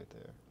 6 right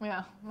there."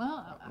 Yeah,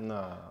 well,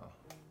 no.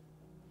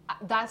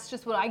 That's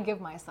just what I give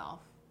myself.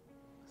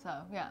 So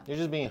yeah. You're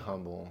just being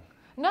humble.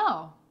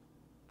 No,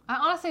 I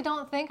honestly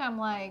don't think I'm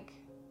like.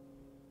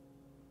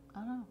 I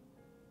don't know.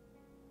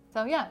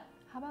 So yeah,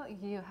 how about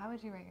you? How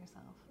would you rate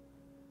yourself?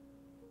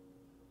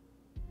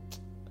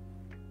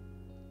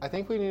 I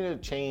think we need to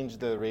change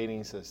the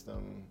rating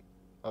system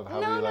of how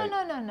we like.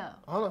 No.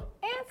 Hold on.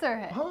 Answer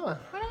it. Hold on.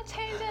 We're not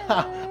changing.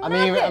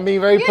 I'm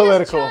being very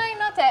political. You're just trying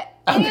not to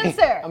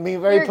answer. I'm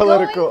being very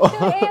political. You're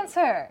going to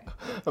answer.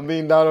 I'm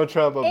being Donald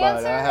Trump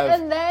about answer, it.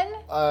 and then.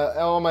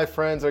 All my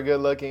friends are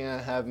good looking. I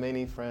have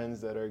many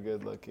friends that are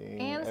good looking.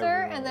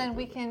 Answer, and then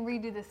we can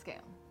redo the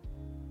scale.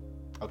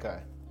 Okay.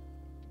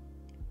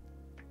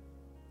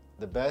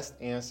 The best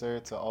answer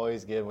to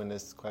always give when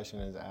this question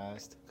is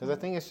asked, because I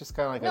think it's just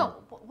kind of like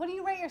what do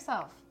you rate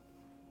yourself?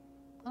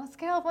 On a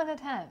scale of 1 to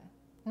 10.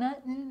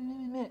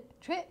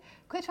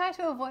 Quit trying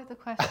to avoid the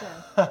question.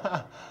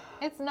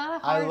 It's not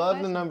a hard I love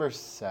question. the number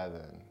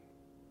 7.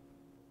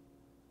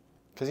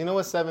 Because you know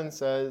what 7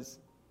 says?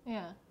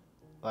 Yeah.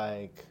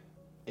 Like,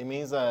 it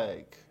means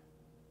like,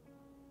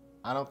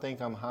 I don't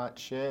think I'm hot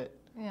shit.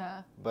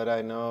 Yeah. But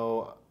I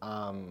know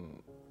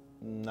I'm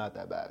not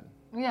that bad.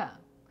 Yeah.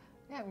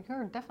 Yeah,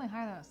 you're definitely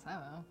higher than a 7.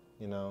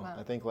 You know, Wow.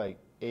 I think like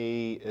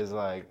 8 is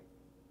like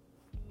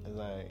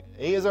 8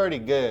 is already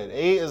good.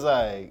 8 is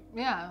like,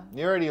 yeah,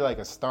 you're already like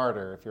a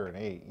starter if you're an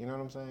 8. You know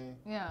what I'm saying?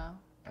 yeah,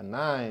 A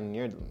 9,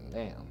 you're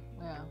damn.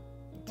 yeah,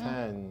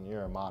 10,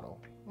 you're a model.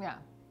 yeah.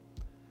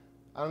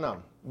 I don't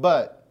know.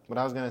 But what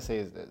I was gonna say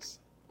is this: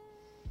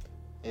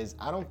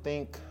 I don't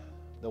think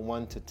the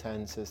 1 to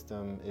 10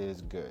 system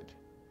is good,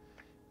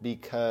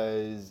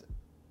 because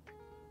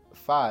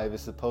 5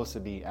 is supposed to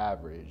be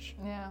average.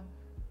 Yeah.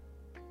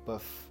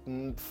 But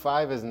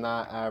 5 is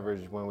not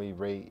average when we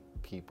rate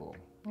people.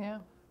 Yeah.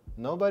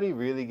 Nobody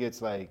really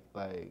gets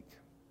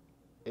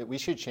we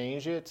should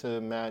change it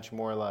to match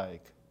more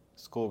like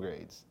school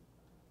grades.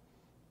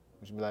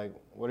 We should be like,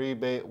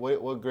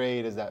 what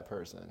grade is that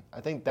person?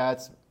 I think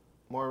that's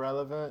more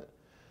relevant.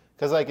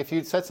 Because like if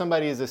you said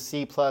somebody is a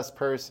C+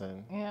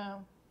 person, Yeah.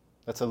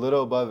 that's a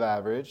little above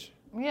average.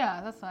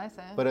 Yeah, that's what I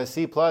said. But a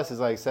C+ is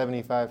like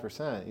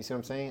 75%. You see what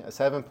I'm saying? A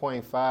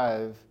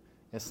 7.5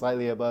 is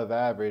slightly above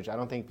average. I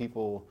don't think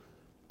people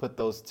put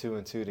those 2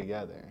 and 2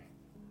 together.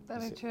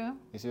 That be true?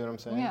 You see what I'm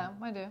saying? Yeah,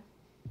 I do.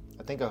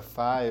 I think a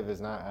 5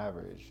 is not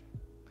average.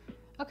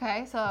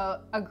 Okay,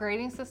 so a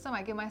grading system,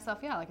 I give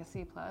myself, like a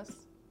C+.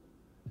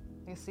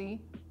 A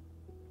C?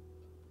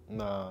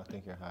 No, I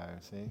think you're higher.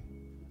 See?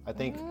 I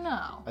think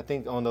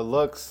on the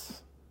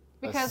looks,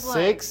 because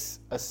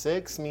a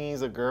 6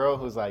 means a girl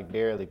who's like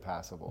barely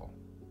passable.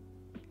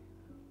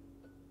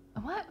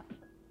 What?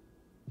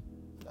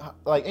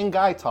 Like in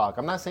guy talk,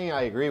 I'm not saying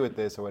I agree with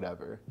this or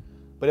whatever,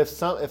 but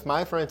if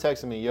my friend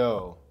texted me,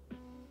 yo,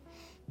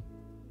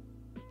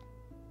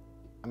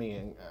 I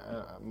mean,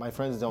 my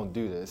friends don't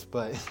do this,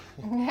 but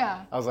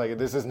yeah, I was like,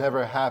 this has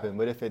never happened.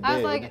 But if it did, I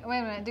was like, wait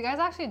a minute, do you guys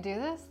actually do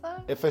this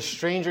though? If a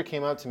stranger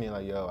came up to me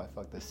like, yo, I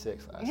fucked a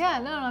 6 last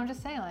night. No, I'm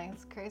just saying, like,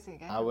 it's crazy,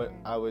 guys.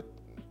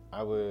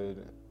 I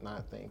would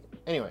not think.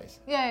 Anyways,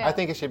 yeah. I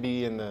think it should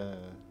be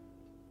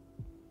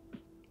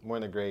more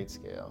in the grade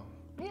scale.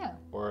 Yeah.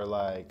 Or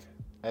like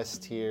S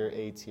tier,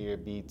 A tier,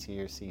 B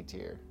tier, C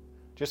tier.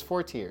 Just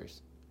 4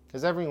 tiers.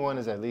 Because everyone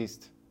is at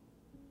least,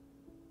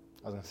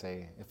 I was going to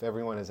say, if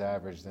everyone is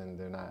average, then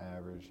they're not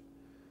average.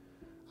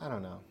 I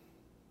don't know.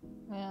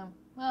 Yeah.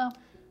 Well.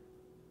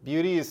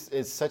 Beauty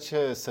is such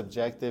a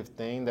subjective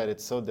thing that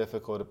it's so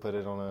difficult to put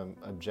it on an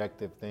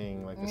objective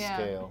thing, like a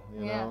scale,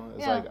 you know?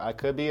 It's like, I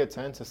could be a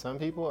 10 to some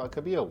people, I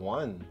could be a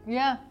 1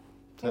 to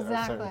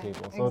certain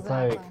people. So it's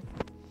like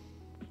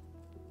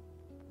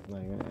it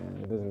doesn't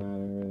matter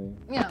really.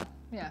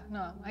 Yeah,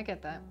 no, I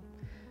get that.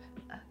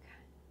 Okay.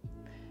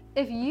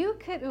 If you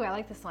could, I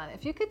like this one.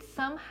 If you could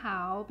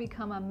somehow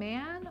become a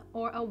man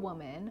or a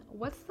woman,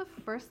 what's the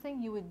first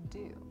thing you would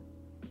do?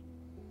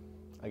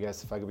 I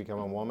guess if I could become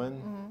a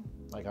woman,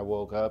 like I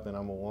woke up and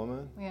I'm a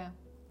woman. Yeah.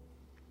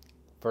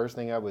 First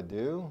thing I would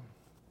do,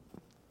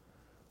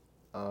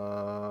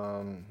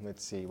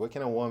 let's see, what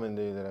can a woman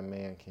do that a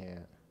man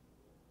can't?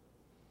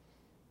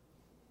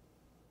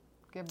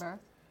 Give birth?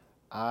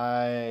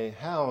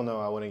 Hell no,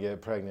 I wouldn't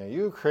get pregnant.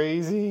 You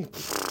crazy?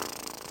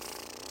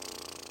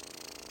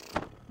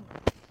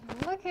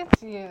 Look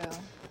at you.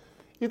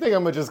 You think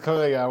I'm gonna just come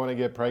like I want to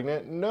get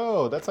pregnant?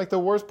 No, that's like the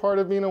worst part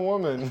of being a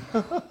woman.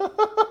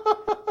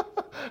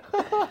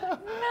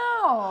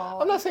 No.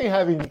 I'm not saying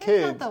having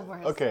kids. It's not the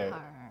worst okay.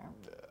 part.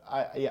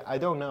 I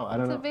don't know. I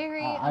don't know.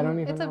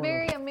 It's a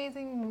very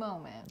amazing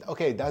moment.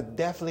 Okay, that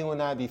definitely will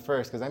not be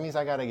first because that means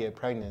I gotta get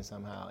pregnant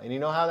somehow. And you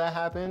know how that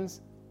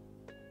happens?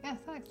 Yeah,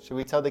 sex. Should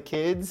we tell the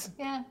kids?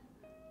 Yeah.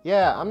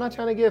 Yeah, I'm not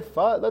trying to get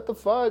fucked. Let the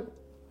fuck.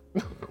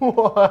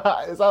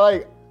 It's not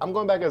like I'm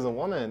going back as a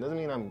woman. Doesn't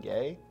mean I'm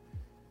gay.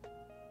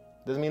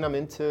 Doesn't mean I'm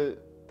into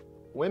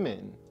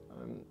women.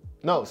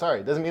 No,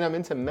 sorry. Doesn't mean I'm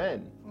into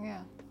men.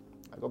 Yeah.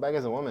 I go back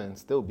as a woman and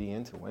still be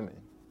into women.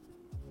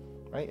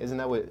 Right? Isn't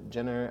that what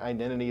gender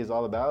identity is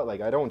all about?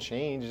 Like, I don't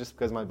change just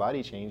because my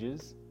body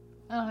changes.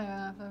 I don't even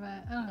know if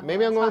I don't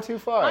Maybe I'm going too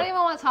far. I don't even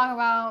want to talk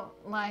about,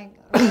 like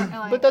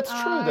but that's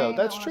true, though.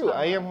 That's true.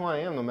 I am who I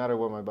am no matter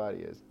what my body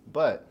is.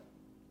 But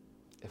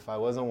if I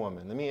was a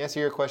woman, let me answer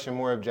your question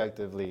more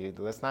objectively.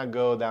 Let's not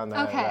go down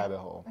that rabbit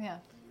hole. Yeah.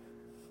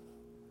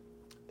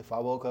 If I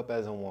woke up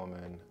as a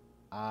woman,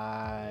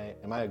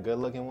 am I a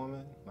good-looking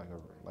woman?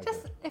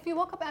 If you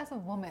woke up as a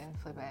woman,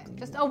 Felipe,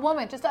 just a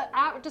woman, just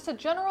a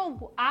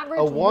general average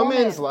woman. A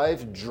woman's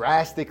life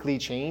drastically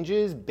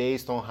changes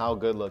based on how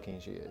good-looking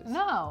she is.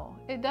 No,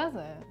 it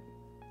doesn't.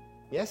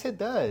 Yes, it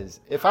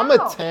does. If I'm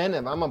a 10,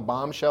 if I'm a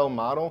bombshell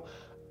model,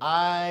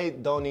 I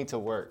don't need to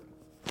work.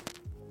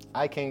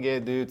 I can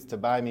get dudes to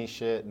buy me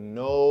shit,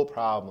 no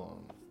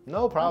problem.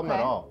 No problem at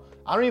all.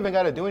 I don't even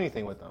got to do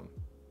anything with them.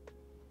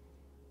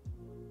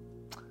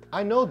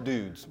 I know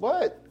dudes.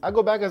 What? I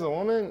go back as a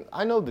woman,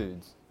 I know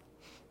dudes.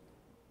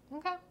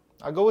 Okay.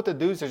 I go with the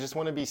dudes that just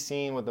want to be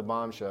seen with the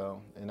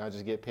bombshell. And I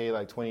just get paid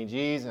like 20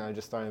 G's and I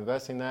just start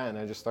investing that and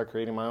I just start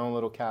creating my own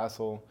little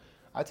castle.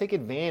 I take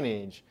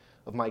advantage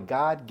of my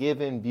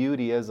God-given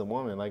beauty as a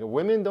woman. Like,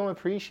 women don't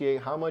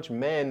appreciate how much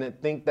men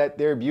think that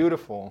they're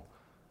beautiful.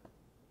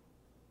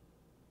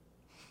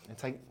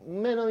 It's like,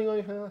 men only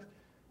go,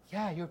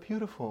 yeah, you're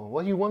beautiful.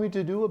 What do you want me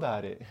to do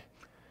about it?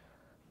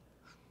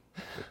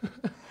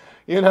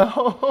 You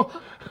know?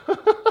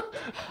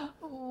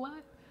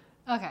 What?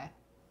 Okay.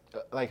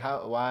 Like,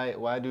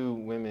 why do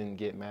women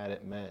get mad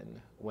at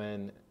men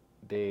when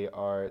they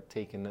are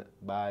taken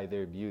by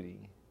their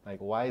beauty? Like,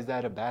 why is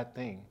that a bad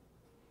thing?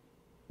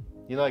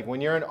 You know, like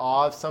when you're in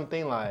awe of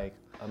something like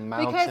a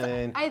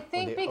mountain or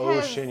the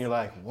ocean, you're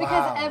like, wow.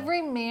 Because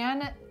every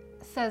man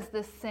says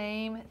the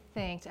same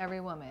thing to every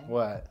woman.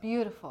 What?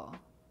 Beautiful.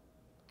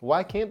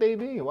 Why can't they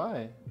be?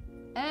 Why?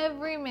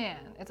 Every man.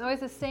 It's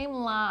always the same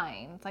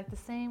line. It's like the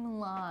same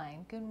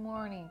line. Good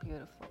morning,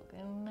 beautiful.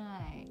 Good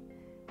night.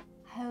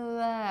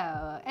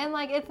 Hello. And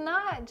like, it's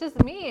not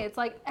just me. It's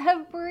like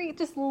every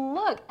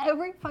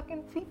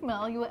fucking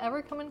female you will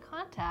ever come in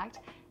contact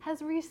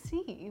has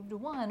received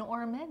one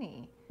or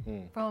many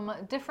from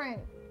different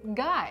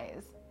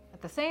guys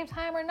at the same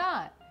time or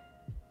not.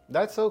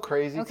 That's so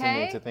crazy to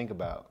me to think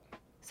about.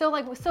 So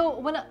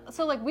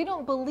we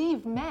don't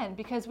believe men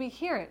because we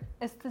hear it.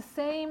 It's the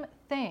same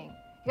thing.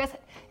 You guys,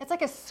 it's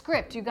like a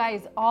script you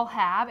guys all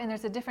have, and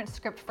there's a different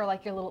script for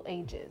like your little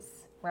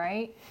ages,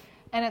 right?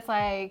 And it's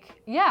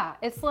like, yeah,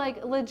 it's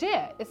like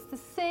legit. It's the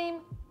same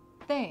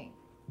thing.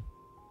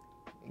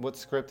 What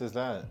script is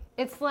that?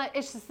 It's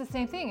just the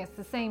same thing. It's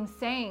the same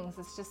sayings.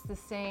 It's just the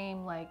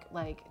same, like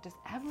just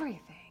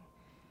everything.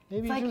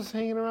 Maybe you're just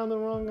hanging around the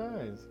wrong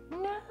guys.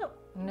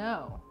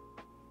 No.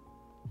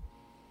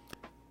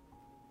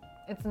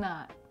 It's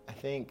not. I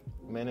think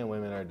men and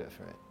women are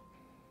different.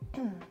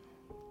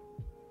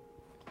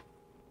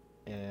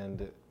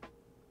 And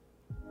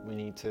we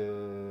need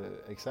to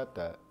accept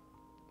that.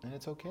 And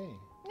it's okay.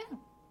 Yeah.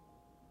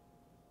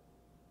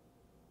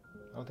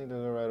 I don't think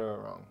there's a right or a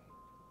wrong.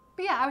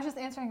 But yeah, I was just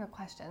answering your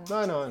question. No,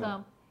 I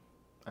know.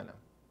 Okay.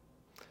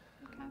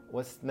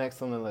 What's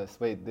next on the list?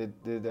 Wait, did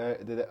I,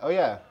 oh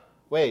yeah.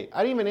 Wait,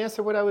 I didn't even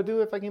answer what I would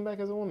do if I came back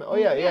as a woman. Oh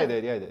yeah, I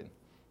did.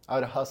 I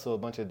would hustle a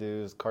bunch of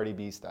dudes, Cardi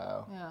B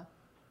style. Yeah.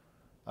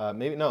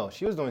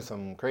 She was doing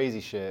some crazy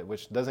shit,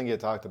 which doesn't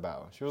get talked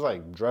about. She was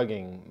like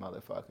drugging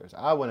motherfuckers.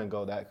 I wouldn't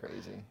go that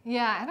crazy.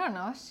 Yeah, I don't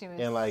know if she was.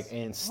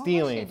 And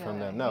stealing from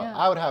them. No,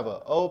 I would have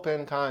an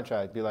open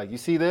contract. Be like, you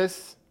see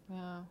this?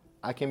 Yeah.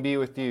 I can be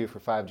with you for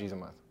 $5 a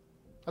month.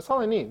 That's all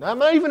I need. I'm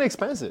not even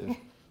expensive.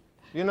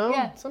 You know?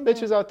 Yeah. Some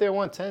bitches out there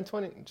want 10,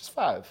 20, just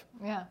 5.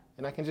 Yeah.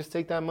 And I can just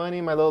take that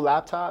money, my little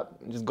laptop,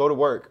 and just go to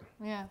work.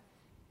 Yeah.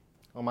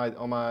 On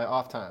my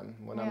off time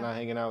when I'm not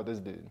hanging out with this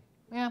dude.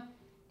 Yeah.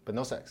 But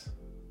no sex.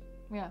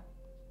 Yeah.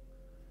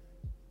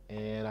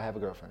 And I have a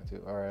girlfriend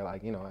too. Or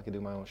like, I could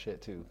do my own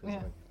shit too. Yeah.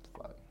 Like,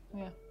 fuck.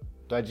 Yeah.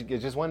 Do I get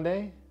just one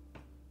day?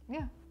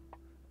 Yeah.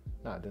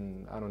 Nah,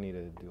 then I don't need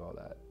to do all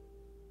that.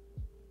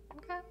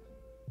 Okay.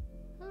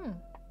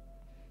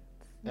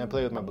 And I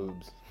play with my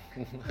boobs.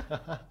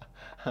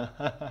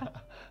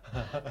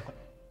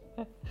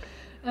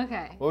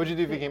 Okay. What would you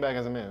do if you came back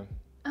as a man?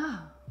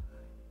 Oh.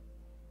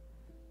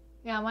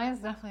 Yeah, mine's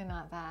definitely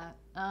not that.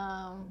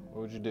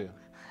 What would you do?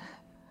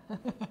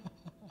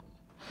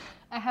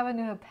 I have a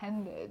new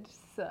appendage,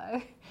 so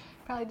I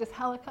probably just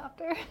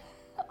helicopter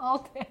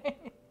all day.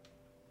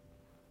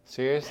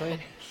 Seriously?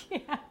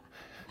 Yeah.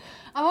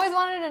 I've always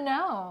wanted to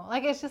know.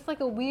 Like, it's just like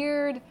a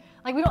weird,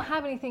 like, we don't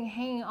have anything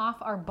hanging off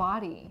our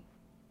body.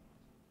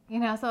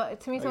 So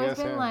to me, it's always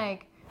been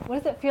like,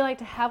 what does it feel like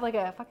to have like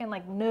a fucking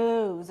like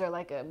nose or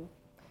like a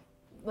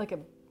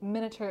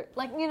miniature,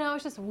 like,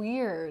 it's just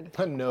weird.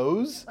 A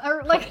nose?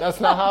 Or like That's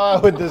not how I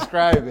would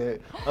describe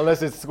it,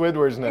 unless it's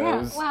Squidward's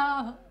nose. Yeah,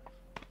 well,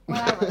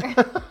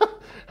 whatever.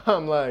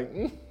 I'm like,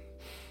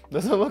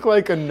 doesn't look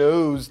like a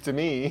nose to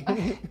me.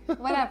 Okay,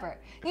 whatever.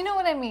 You know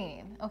what I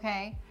mean,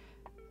 okay?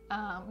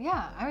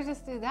 Yeah, I would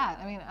just do that.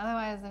 I mean,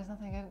 otherwise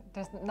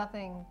there's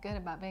nothing good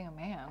about being a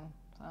man,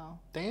 so.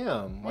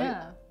 Damn.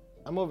 Yeah.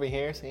 I'm over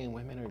here saying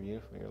women are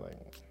beautiful. You're like,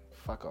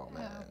 fuck all,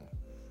 man.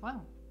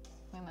 Wow.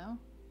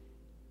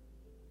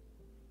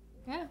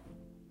 Yeah.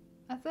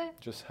 That's it.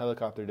 Just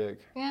helicopter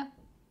dick. Yeah.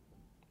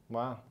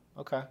 Wow.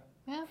 Okay.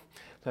 Yeah.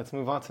 Let's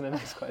move on to the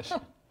next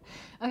question.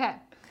 Okay.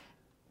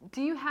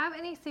 Do you have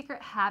any secret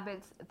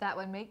habits that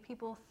would make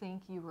people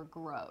think you were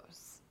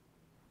gross?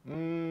 I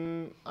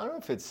don't know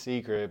if it's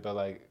secret, but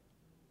like,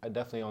 I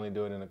definitely only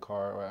do it in the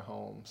car or at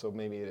home. So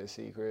maybe it is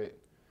secret.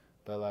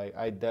 But like,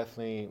 I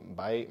definitely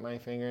bite my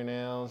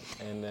fingernails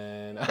and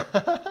then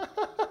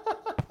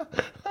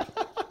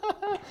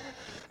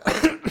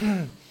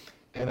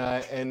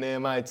and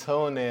then my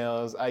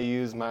toenails, I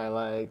use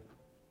my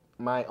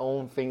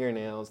own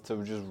fingernails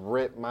to just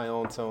rip my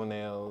own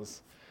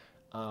toenails.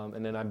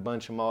 And then I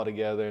bunch them all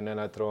together and then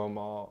I throw them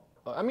all.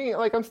 I mean,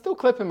 like, I'm still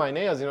clipping my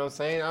nails, you know what I'm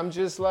saying? I'm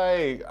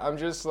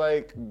just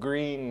like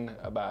green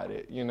about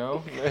it,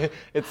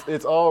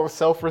 It's all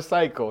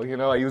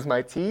self-recycle, I use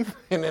my teeth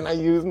and then I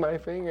use my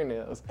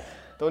fingernails.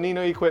 Don't need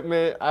no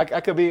equipment. I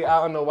could be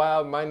out in the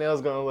wild, my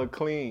nails gonna look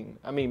clean.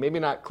 I mean, maybe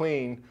not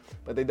clean,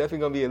 but they definitely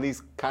gonna be at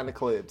least kind of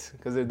clipped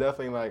because they're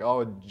definitely like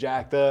all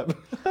jacked up.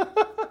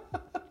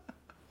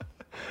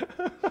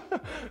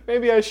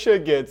 Maybe I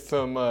should get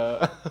some,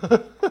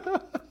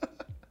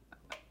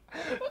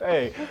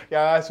 Hey, y'all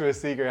asked for a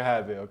secret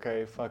habit,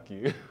 okay? Fuck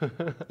you. Oh,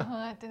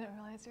 I didn't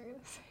realize you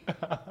were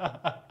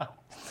gonna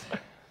say.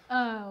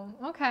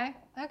 Okay.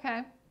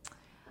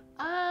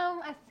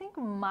 I think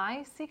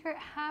my secret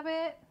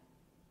habit,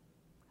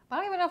 I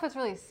don't even know if it's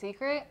really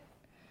secret,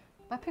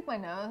 but I pick my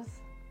nose.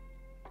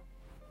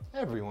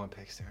 Everyone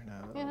picks their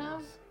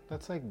nose.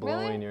 That's like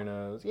blowing Really? your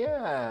nose.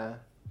 Yeah.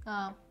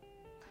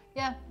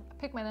 Yeah, I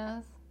pick my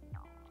nose.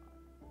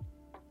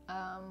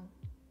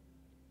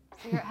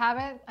 Secret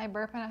habit, I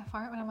burp and I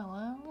fart when I'm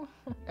alone.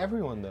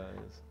 Everyone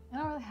does. I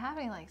don't really have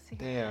any like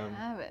secret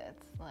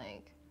habits.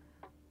 Like,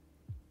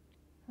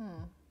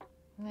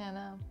 yeah,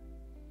 no.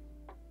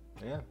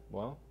 Yeah,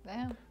 well.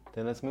 Damn.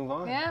 Then let's move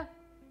on. Yeah.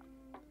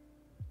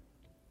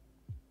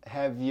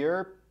 Have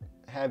your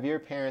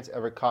parents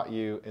ever caught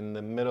you in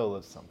the middle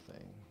of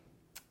something?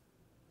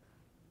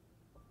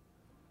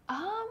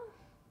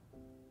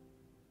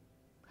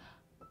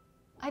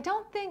 I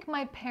don't think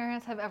my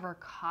parents have ever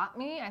caught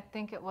me. I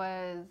think it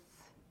was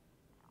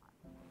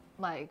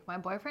like my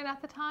boyfriend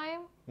at the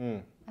time.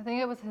 I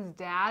think it was his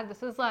dad.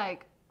 This is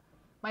like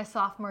my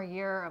sophomore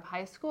year of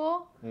high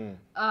school.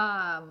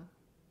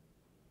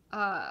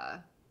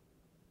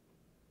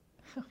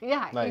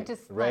 Yeah, like he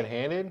just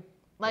red-handed.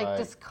 Like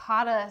just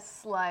caught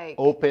us like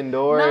open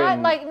door not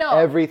and like no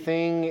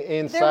everything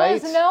in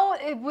sight.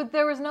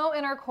 There was no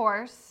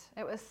intercourse.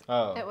 It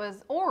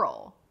was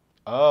oral.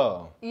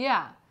 Oh.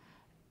 Yeah.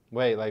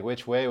 Wait, like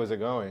which way was it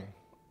going?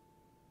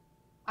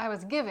 I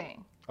was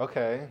giving.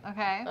 Okay.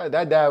 Okay.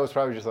 That dad was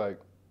probably just like.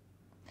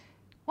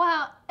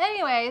 Well,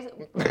 anyways,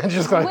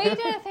 just like, we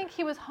didn't think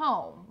he was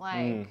home.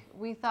 Like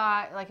we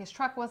thought like his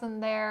truck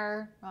wasn't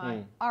there.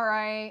 Like, all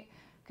right,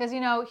 because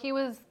he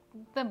was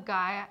the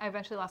guy I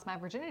eventually lost my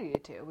virginity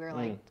to. We were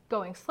like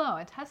going slow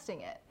and testing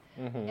it.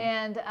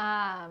 And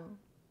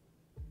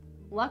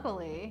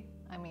luckily,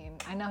 I mean,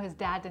 I know his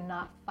dad did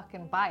not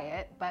fucking buy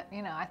it, but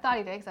I thought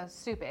he did because I was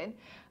stupid.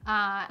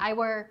 I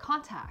wear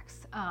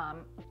contacts.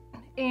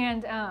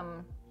 And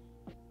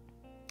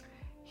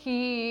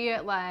he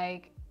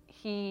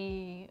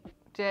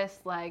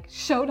just like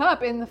showed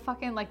up in the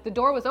fucking, like the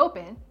door was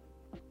open.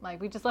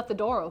 Like we just left the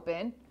door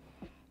open.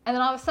 And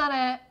then all of a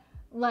sudden,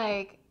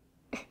 like,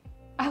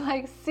 I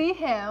like see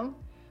him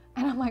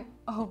and I'm like,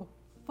 oh,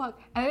 fuck.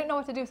 And I didn't know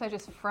what to do, so I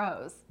just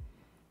froze.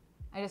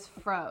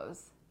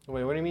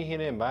 Wait, what do you mean he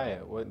didn't buy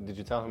it? What, did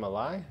you tell him a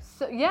lie?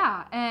 So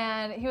yeah,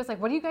 and he was like,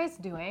 what are you guys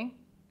doing?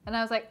 And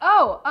I was like,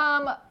 oh,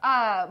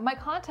 my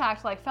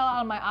contact like fell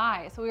out of my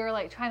eye, so we were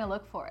like trying to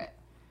look for it.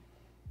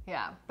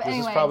 Yeah, but this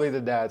anyways, is probably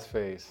the dad's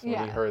face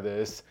when he heard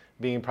this,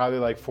 being probably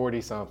like 40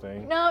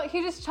 something. No,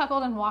 he just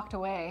chuckled and walked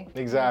away.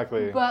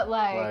 Exactly. But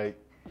like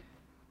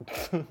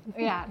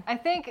yeah, I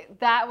think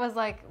that was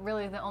like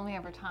really the only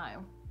ever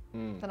time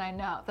that I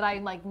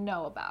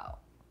know about.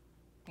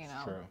 It's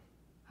true.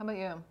 How about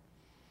you?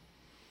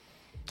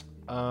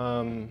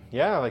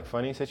 Yeah, like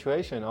funny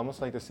situation,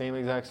 almost like the same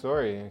exact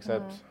story,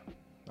 except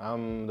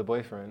I'm the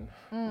boyfriend.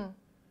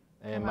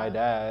 And my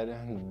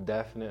dad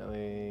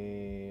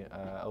definitely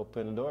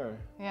opened the door.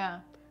 Yeah.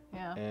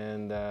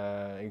 And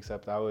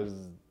except I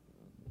was...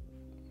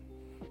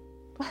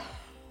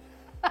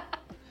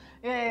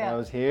 Yeah. I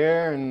was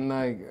here and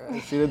like I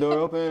see the door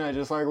open, I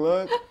just like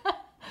look.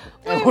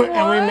 and we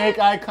make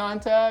eye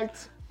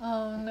contact.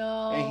 Oh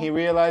no. And he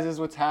realizes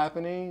what's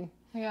happening.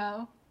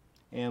 Yeah.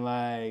 And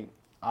like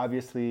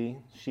obviously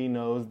she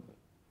knows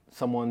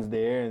someone's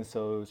there, and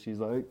so she's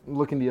like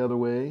looking the other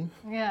way.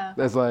 Yeah.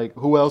 That's like,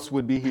 who else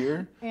would be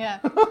here? Yeah.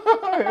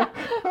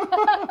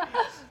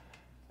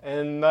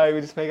 And like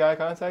we just make eye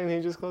contact, and he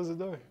just closed the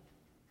door.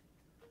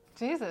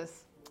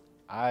 Jesus.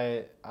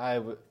 I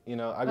grew up.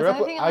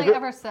 Was anything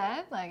ever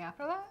said like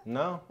after that?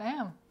 No.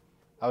 Damn.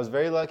 I was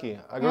very lucky.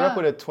 I grew up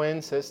with a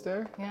twin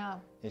sister. Yeah.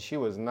 And she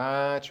was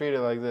not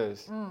treated like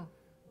this.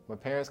 My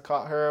parents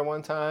caught her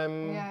one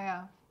time.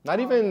 Yeah. Not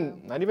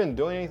even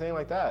doing anything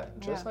like that.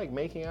 Just like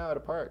making out at a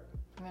park.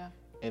 Yeah.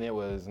 And it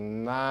was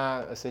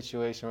not a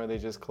situation where they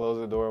just close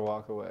the door and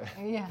walk away.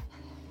 Yeah.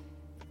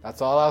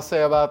 That's all I'll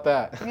say about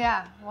that.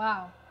 Yeah.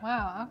 Wow.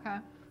 Okay.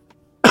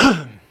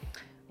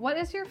 What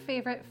is your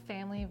favorite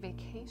family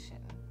vacation?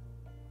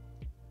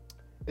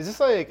 Is this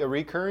like a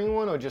recurring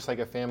one or just like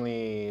a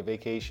family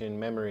vacation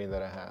memory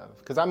that I have?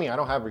 Because I mean, I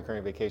don't have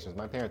recurring vacations.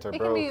 My parents are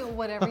broke. It can be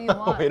whatever you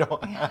want. We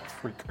don't have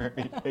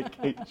recurring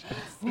vacations.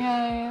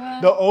 Yeah.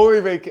 The only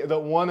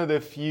one of the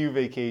few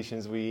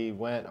vacations we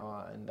went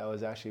on that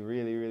was actually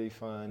really, really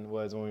fun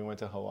was when we went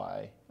to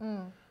Hawaii.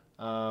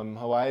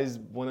 Hawaii is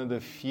one of the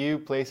few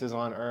places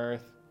on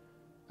Earth,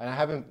 and I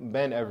haven't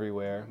been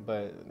everywhere,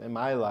 but in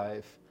my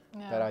life,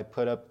 that I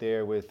put up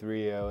there with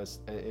Rio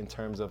in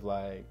terms of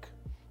like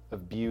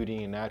of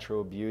beauty and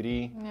natural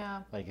beauty.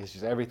 Yeah. Like it's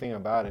just everything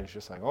about it. It's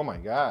just like, oh my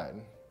God.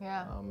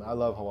 Yeah. I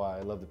love Hawaii.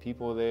 I love the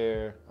people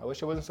there. I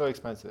wish it wasn't so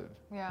expensive.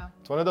 Yeah.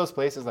 It's one of those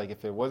places like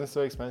if it wasn't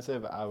so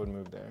expensive, I would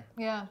move there.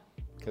 Yeah.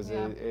 Because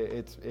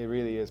it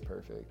really is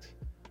perfect.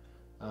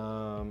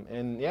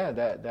 And yeah,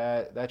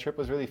 that trip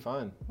was really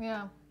fun.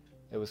 Yeah.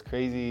 It was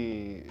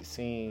crazy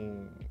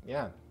seeing.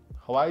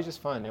 Hawaii's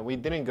just fun, and we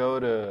didn't go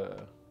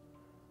to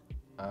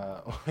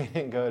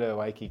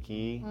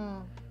Waikiki.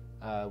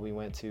 We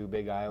went to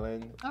Big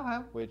Island,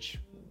 which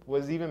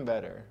was even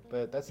better.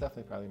 But that's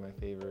definitely probably my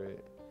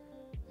favorite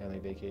family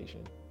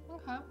vacation.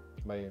 Okay. How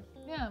about you?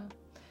 Yeah.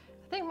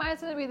 I think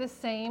mine's gonna be the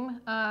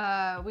same.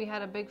 We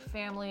had a big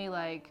family,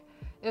 like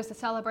it was to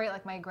celebrate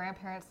like my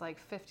grandparents' like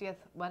 50th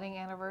wedding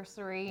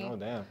anniversary. Oh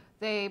damn.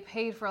 They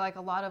paid for like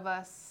a lot of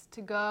us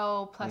to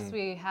go. Plus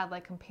we had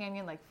like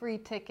companion like free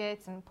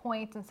tickets and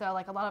points, and so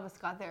like a lot of us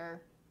got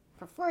there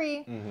for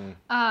free.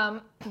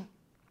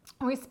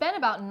 We spent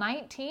about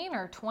 19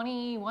 or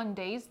 21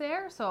 days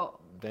there, so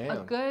a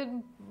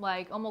good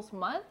like almost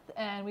month,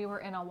 and we were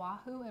in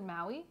Oahu and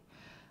Maui.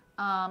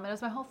 It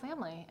was my whole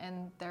family,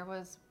 and there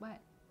was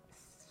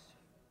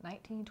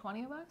 19,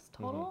 20 of us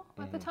total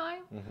at the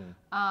time.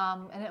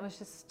 And it was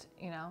just,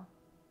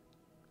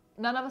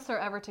 none of us are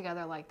ever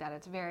together like that.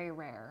 It's very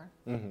rare.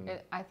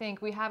 I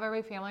think we have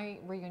every family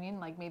reunion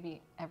like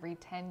maybe every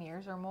 10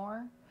 years or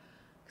more.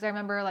 because I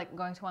remember like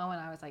going to one when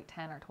I was like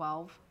 10 or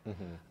 12.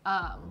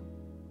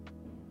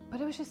 But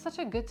it was just such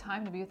a good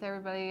time to be with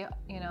everybody.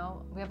 You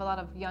know, we have a lot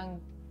of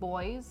young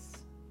boys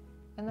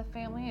in the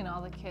family, and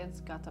all the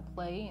kids got to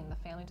play, and the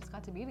family just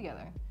got to be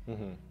together.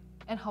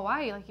 And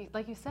Hawaii,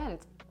 like you said,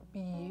 it's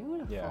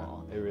beautiful.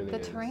 Yeah, it really is.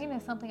 The terrain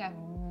is something I've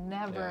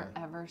never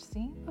ever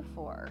seen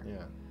before.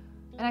 Yeah.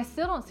 And I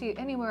still don't see it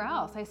anywhere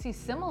else. I see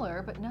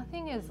similar, but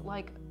nothing is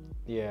like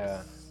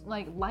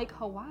like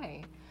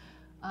Hawaii.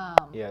 I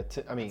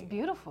mean, it's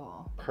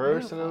beautiful.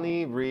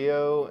 Personally,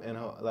 Rio and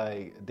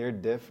like they're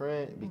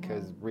different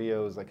because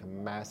Rio is like a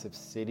massive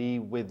city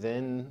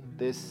within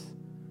this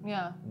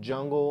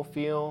jungle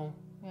feel.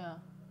 Yeah.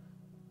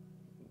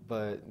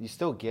 But you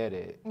still get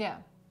it. Yeah.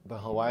 But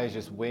Hawaii is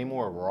just way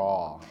more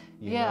raw.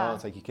 You know,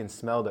 it's like you can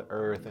smell the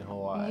earth in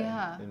Hawaii.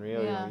 Yeah. In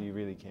Rio, you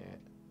really can't.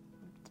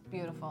 It's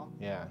beautiful.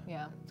 Yeah.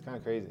 Yeah. It's kind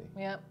of crazy.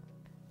 Yep.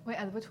 Wait,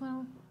 which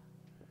one?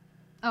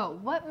 Oh,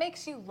 what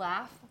makes you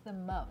laugh the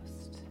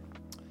most?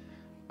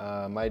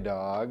 My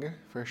dog,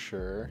 for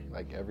sure.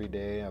 Like every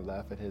day, I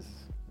laugh at his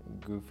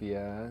goofy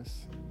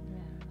ass.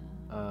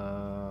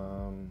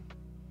 Yeah.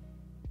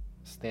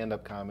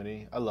 Stand-up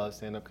comedy. I love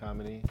stand-up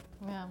comedy.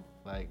 Yeah.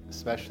 Like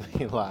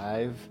especially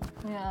live.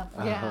 Yeah.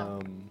 Yeah.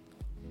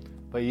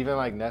 But even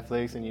like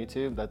Netflix and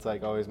YouTube, that's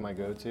like always my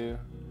go-to.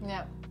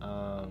 Yeah.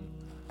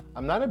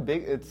 I'm not a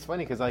big. It's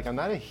funny because like I'm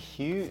not a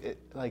huge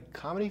like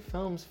comedy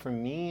films. For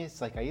me,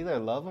 it's like I either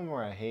love them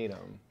or I hate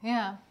them.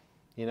 Yeah.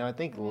 You know, I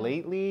think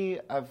lately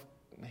I've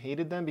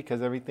hated them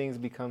because everything's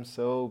become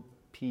so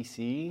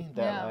PC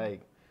that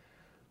like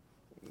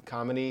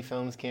comedy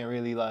films can't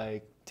really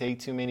like take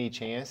too many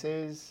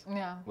chances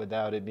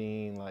without it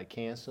being like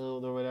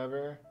canceled or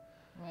whatever.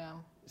 Yeah.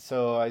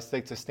 So I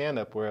stick to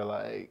stand-up where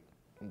like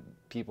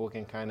people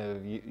can kind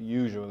of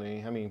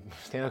usually, I mean,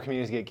 stand-up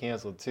comedians get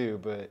canceled too,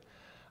 but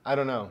I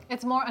don't know.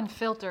 It's more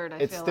unfiltered, I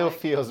feel like. It still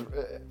feels,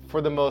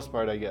 for the most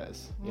part, I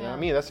guess. You know what I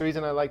mean? That's the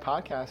reason I like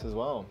podcasts as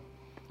well.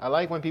 I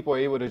like when people are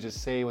able to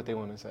just say what they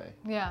want to say.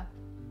 Yeah.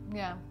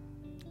 Yeah.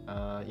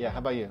 How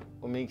about you?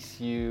 What makes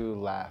you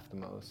laugh the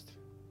most?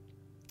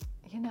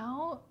 You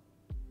know,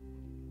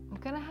 I'm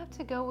gonna have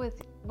to go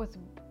with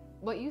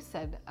what you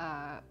said,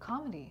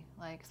 comedy,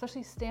 like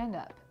especially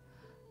stand-up.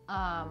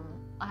 I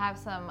have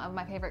some of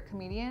my favorite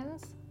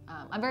comedians.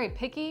 I'm very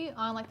picky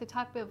on like the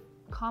type of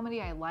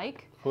comedy I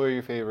like. Who are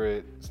your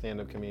favorite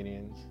stand-up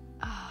comedians?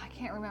 I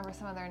can't remember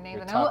some of their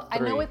names. I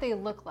know what they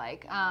look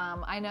like.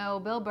 I know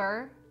Bill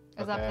Burr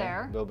is up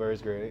there. Bill Burr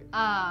is great.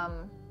 I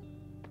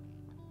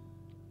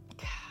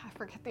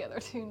forget the other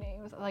two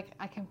names. Like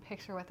I can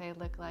picture what they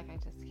look like. I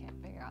just can't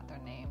figure out their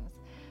names.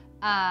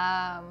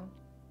 I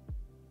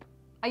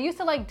used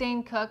to like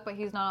Dane Cook, but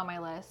he's not on my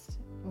list.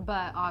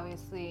 But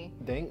obviously,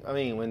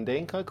 when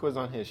Dane Cook was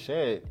on his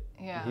shit,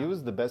 he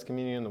was the best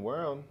comedian in the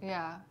world.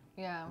 Yeah.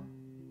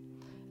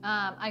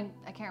 I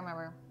can't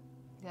remember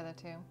the other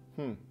two.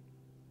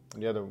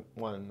 The other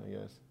one, I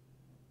guess.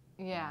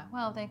 Yeah.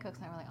 Well, Dane Cook's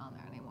not really on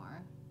there anymore.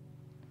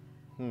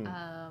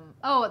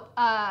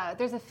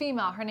 There's a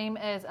female. Her name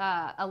is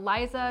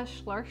Eliza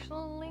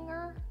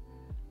Schlerslinger.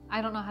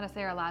 I don't know how to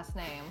say her last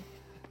name.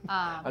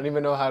 I don't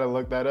even know how to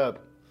look that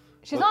up.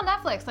 She's on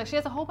Netflix. Like she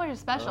has a whole bunch of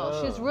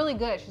specials. She's really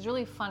good. She's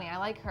really funny. I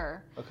like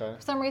her. Okay.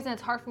 For some reason,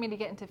 it's hard for me to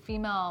get into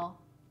female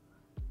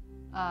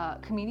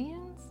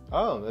comedians.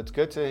 Oh, that's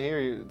good to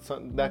hear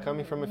that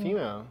coming from a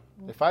female.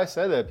 If I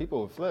said that, people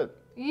would flip.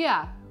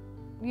 Yeah,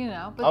 you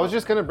know. But I was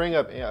just gonna bring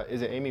up.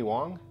 Is it Amy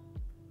Wong?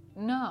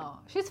 No,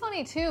 she's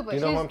funny too. But you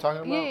know who I'm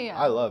talking about? Yeah.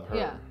 I love her.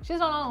 Yeah, she's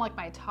not on like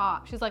my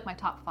top. She's like my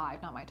top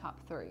 5, not my top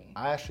 3.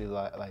 I actually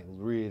like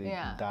really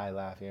die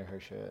laughing at her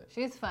shit.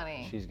 She's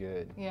funny. She's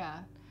good.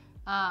 Yeah.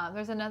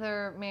 There's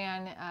another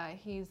man.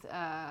 He's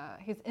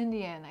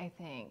Indian, I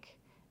think.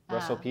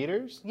 Russell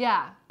Peters?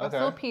 Yeah. Okay.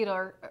 Russell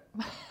Peter.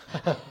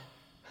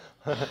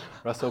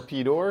 Russell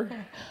Peter?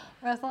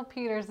 Russell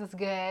Peters is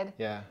good.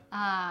 Yeah.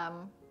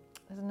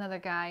 There's another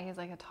guy. He's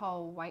like a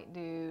tall white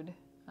dude.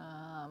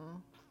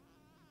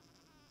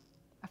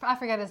 I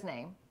forget his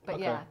name, but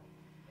yeah,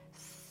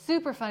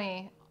 super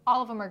funny.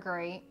 All of them are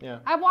great. Yeah.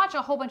 I watch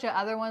a whole bunch of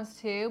other ones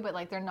too, but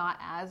like they're not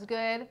as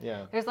good.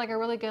 Yeah. There's like a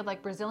really good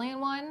like Brazilian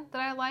one that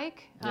I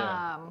like.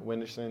 Yeah.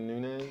 Whindersson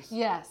Nunes.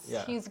 Yes.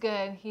 Yeah. He's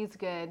good.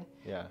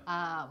 Yeah.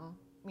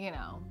 You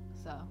know.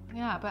 So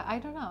yeah, but I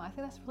don't know. I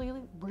think that's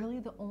really, really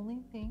the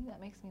only thing that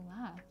makes me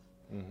laugh.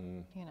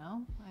 Mm-hmm. You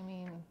know. I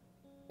mean.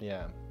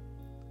 Yeah.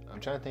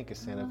 I'm trying to think of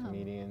stand-up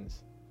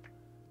comedians.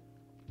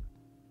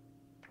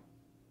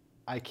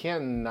 I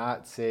can't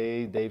not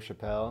say Dave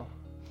Chappelle.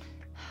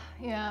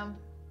 Yeah.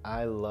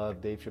 I love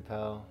Dave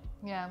Chappelle.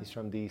 Yeah. He's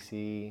from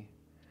DC.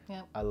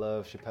 Yep. I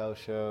love Chappelle's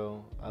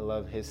show. I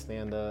love his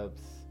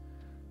stand-ups.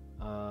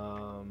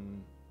 I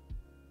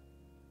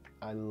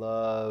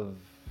love...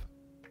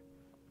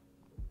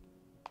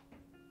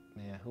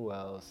 Man, who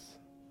else?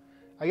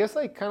 I guess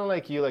like kind of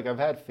like you, like I've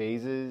had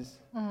phases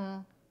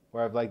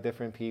where I've liked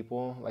different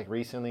people. Like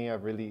recently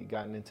I've really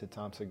gotten into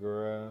Tom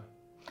Segura.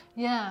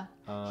 Yeah.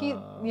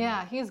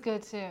 He's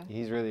good too.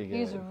 He's really good.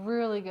 He's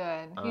really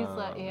good. He's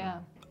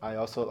I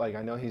also like,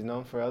 I know he's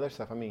known for other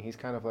stuff. I mean, he's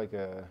kind of like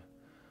a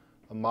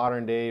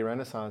modern day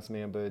Renaissance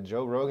man, but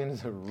Joe Rogan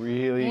is a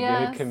really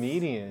good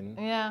comedian.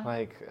 Yeah.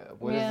 Like,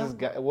 what is this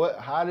guy?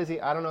 How does he?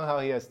 I don't know how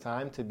he has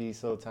time to be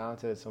so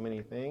talented at so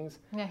many things.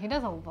 Yeah, he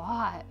does a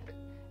lot.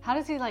 How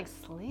does he like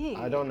sleep?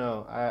 I don't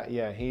know.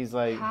 He's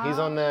like, he's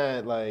on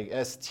that like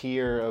S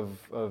tier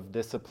of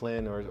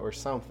discipline or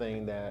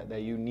something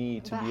that you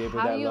need to be able to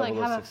that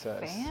level of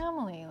success. How do you like have a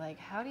family? Like,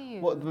 how do you?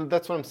 Well,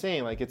 that's what I'm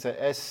saying. Like, it's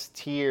a S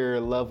tier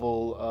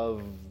level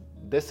of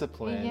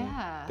discipline.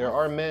 Yeah. There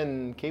are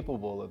men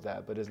capable of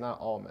that, but it's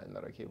not all men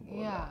that are capable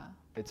of that.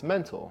 It's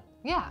mental.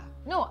 Yeah.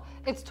 No,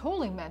 it's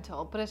totally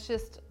mental, but it's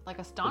just like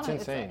astonishing.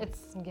 It's insane.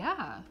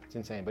 It's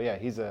insane. But yeah,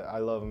 I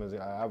love him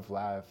I've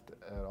laughed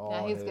at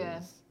all his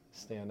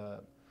stand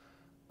up.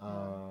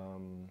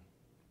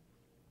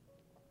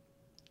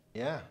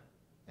 Yeah.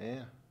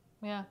 I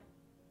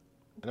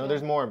know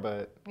there's more,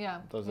 but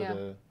those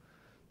are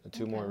the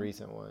two more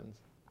recent ones.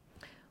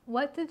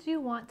 What did you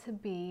want to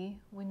be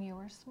when you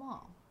were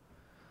small?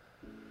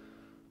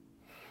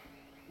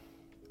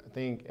 I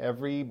think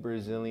every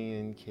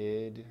Brazilian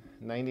kid,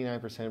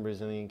 99% of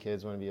Brazilian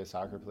kids want to be a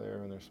soccer player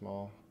when they're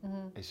small.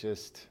 Mm-hmm.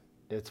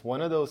 It's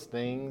one of those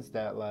things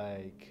that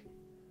like,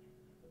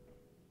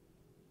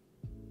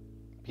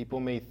 people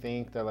may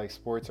think that like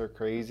sports are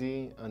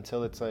crazy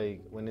until it's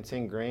like, when it's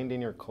ingrained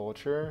in your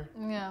culture,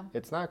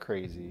 it's not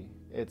crazy.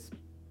 It's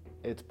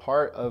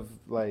part of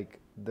like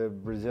the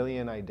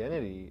Brazilian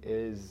identity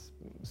is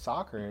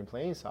soccer and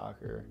playing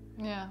soccer.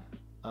 Yeah.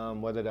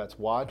 Whether that's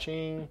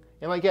watching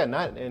and like,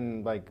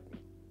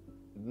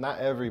 not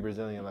every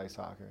Brazilian likes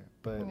soccer,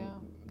 but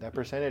that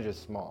percentage is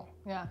small.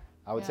 Yeah.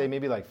 I would say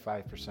maybe like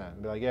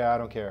 5%. Be like, I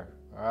don't care.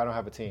 Or I don't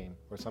have a team.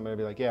 Or somebody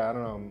would be like, I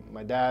don't know.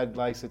 My dad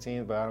likes the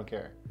team, but I don't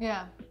care.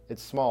 Yeah.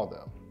 It's small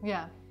though.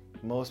 Yeah.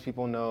 Most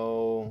people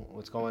know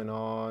what's going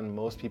on.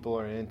 Most people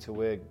are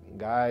into it.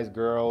 Guys,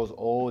 girls,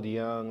 old,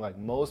 young, like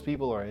most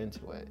people are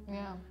into it.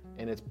 Yeah.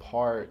 And it's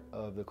part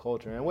of the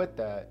culture. And with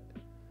that,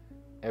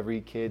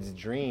 every kid's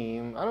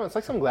dream, I don't know, it's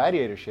like some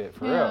gladiator shit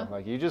for real.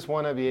 Like you just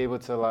want to be able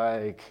to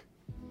like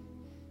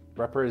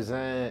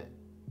represent,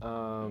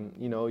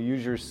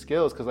 use your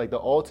skills. Cause like the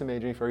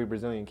ultimate dream for every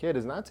Brazilian kid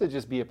is not to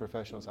just be a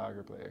professional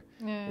soccer player.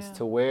 It's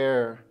to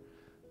wear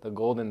the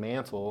golden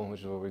mantle,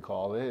 which is what we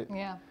call it.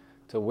 Yeah.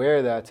 To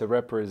wear that, to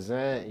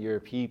represent your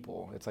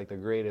people. It's like the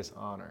greatest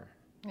honor.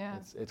 Yeah.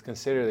 It's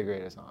considered the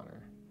greatest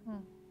honor.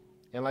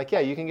 And like,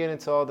 you can get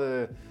into all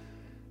the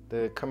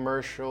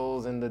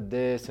commercials and the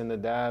this and the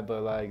that,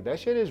 but like that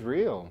shit is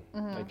real.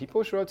 Mm-hmm. Like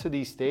people show up to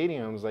these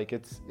stadiums, like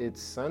it's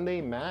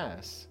Sunday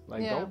mass.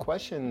 Like don't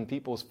question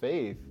people's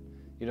faith.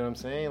 You know what I'm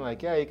saying?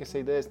 Like, you can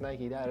say this,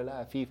 Nike,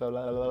 FIFA, blah,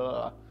 blah, blah,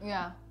 blah.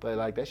 Yeah. But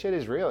like that shit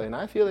is real, and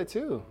I feel it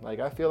too. Like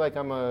I feel like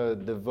I'm a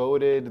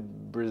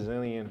devoted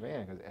Brazilian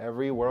fan because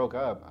every World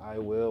Cup I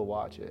will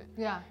watch it.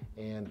 Yeah.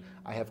 And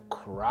I have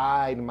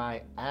cried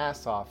my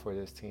ass off for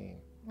this team.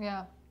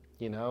 Yeah.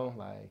 You know,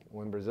 like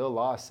when Brazil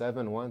lost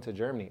 7-1 to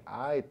Germany,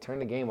 I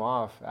turned the game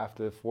off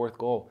after the fourth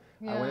goal.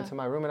 Yeah. I went into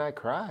my room and I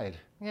cried.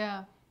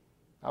 Yeah.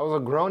 I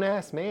was a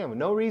grown-ass man with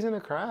no reason to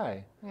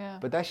cry. Yeah.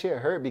 But that shit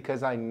hurt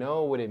because I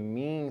know what it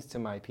means to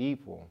my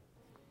people.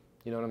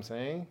 You know what I'm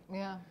saying?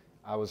 Yeah.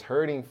 I was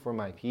hurting for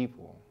my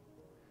people.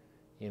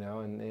 You know,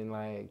 and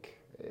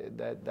like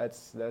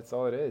that's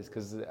all it is.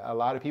 Because a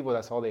lot of people,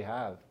 that's all they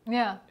have.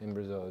 Yeah. In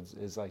Brazil,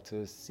 is like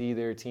to see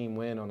their team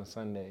win on a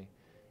Sunday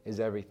is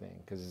everything,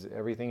 because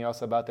everything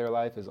else about their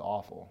life is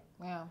awful.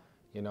 Yeah.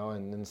 You know,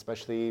 and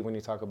especially when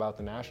you talk about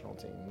the national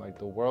team, like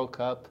the World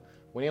Cup,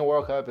 winning a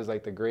World Cup is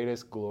like the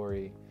greatest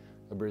glory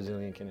a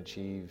Brazilian can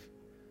achieve.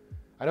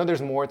 I know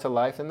there's more to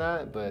life than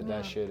that, but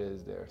that shit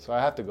is there. So I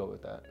have to go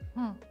with that.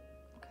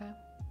 Okay.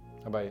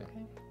 How about you?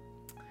 Okay.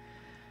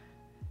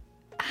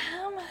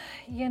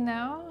 You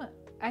know,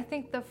 I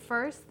think the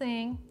first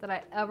thing that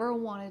I ever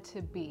wanted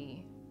to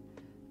be,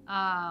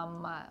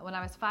 when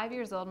I was 5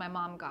 years old, my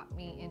mom got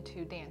me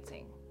into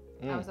dancing.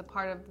 I was a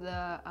part of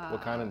the...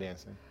 what kind of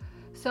dancing?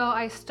 So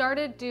I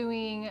started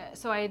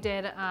I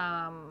did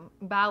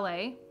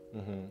ballet,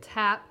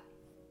 tap,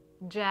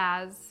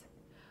 jazz,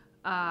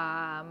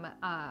 and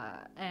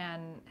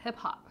hip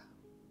hop.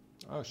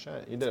 Oh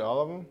shit, you did all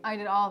of them? I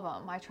did all of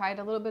them. I tried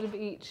a little bit of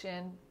each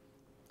and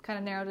kind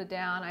of narrowed it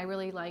down. I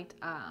really liked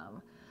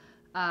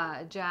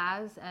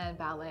jazz and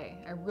ballet.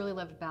 I really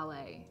loved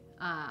ballet.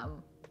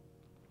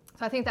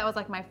 So I think that was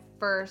like my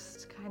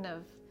first kind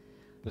of...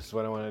 This is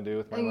what I want to do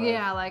with my life.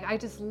 Yeah, like I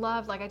just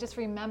loved, like I just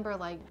remember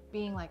like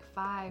being like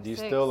 5, 6,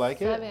 still like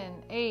 7,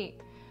 8.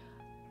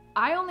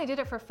 I only did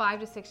it for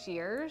 5 to 6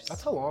 years.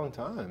 That's a long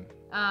time.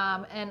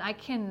 And I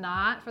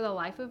cannot, for the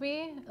life of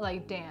me,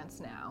 like dance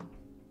now.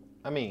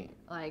 I mean,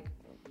 like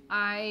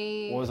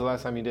When was the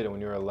last time you did it?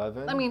 When you were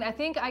 11? I mean, I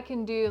think I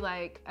can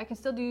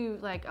still do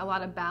like a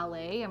lot of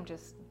ballet. I'm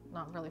just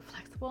not really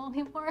flexible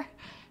anymore.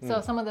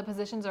 So some of the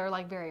positions are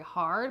like very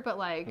hard, but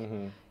like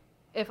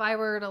if I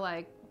were to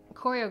like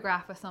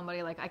choreograph with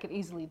somebody, like I could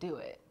easily do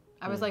it.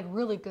 I was like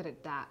really good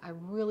at that. I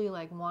really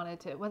like wanted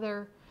to,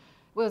 whether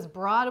was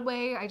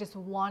Broadway. I just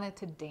wanted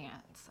to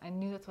dance. I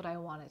knew that's what I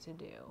wanted to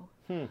do.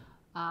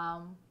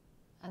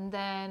 And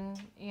then,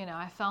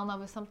 I fell in love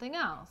with something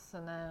else.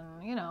 And then,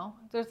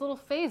 there's little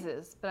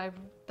phases, but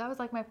that was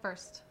like my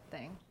first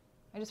thing.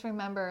 I just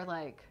remember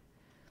like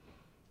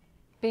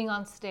being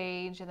on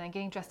stage and then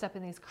getting dressed up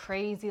in these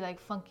crazy, like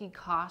funky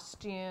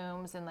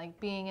costumes and like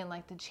being in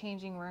like the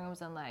changing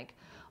rooms and like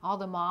all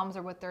the moms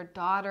are with their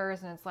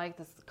daughters and it's like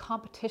this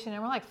competition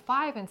and we're like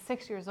 5 and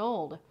 6 years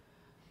old.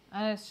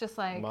 And it's just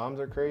like moms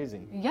are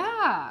crazy.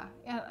 Yeah,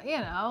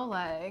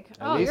 like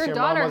your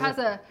daughter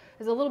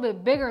is a little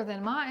bit bigger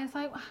than mine. It's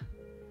like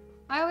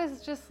I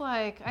was just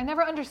like I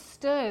never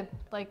understood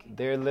like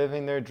they're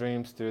living their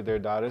dreams through their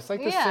daughters. It's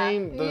like the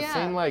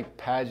same like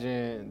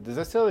pageant. Does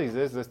that still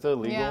exist? Is that still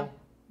legal?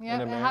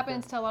 Yeah, it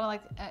happens to a lot of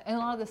like in a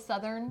lot of the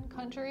southern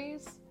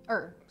countries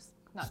or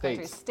not states.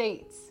 Countries,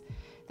 states.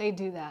 They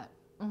do that.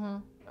 Mm-hmm.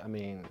 I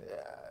mean,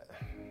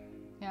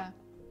 yeah.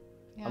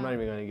 I'm not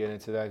even going to get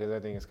into that because I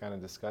think it's kind of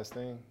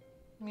disgusting.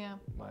 Yeah.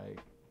 Like,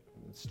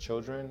 it's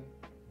children,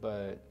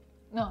 but...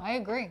 No, I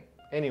agree.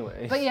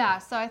 Anyway. But yeah,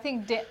 so I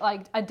think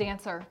like a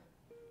dancer,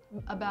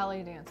 a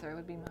ballet dancer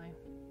would be mine.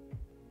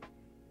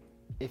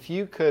 If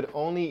you could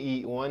only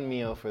eat one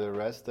meal for the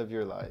rest of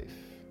your life,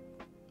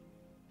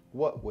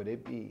 what would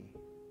it be?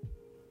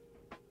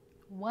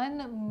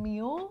 One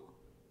meal?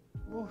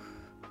 Oof.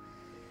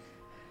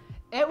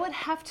 It would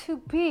have to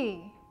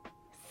be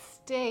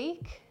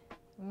steak,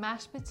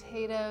 mashed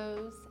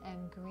potatoes,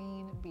 and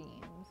green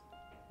beans.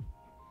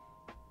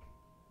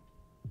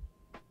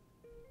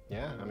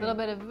 Yeah, a little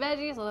bit of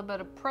veggies, a little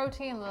bit of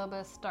protein, a little bit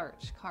of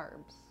starch,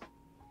 carbs.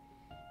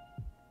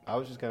 I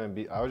would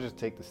just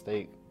take the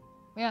steak.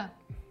 Yeah.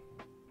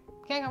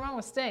 Can't go wrong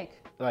with steak.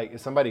 Like,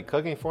 is somebody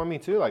cooking for me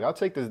too? Like, I'll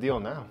take this deal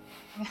now.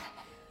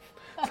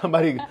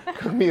 Somebody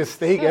cook me a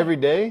steak every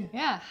day?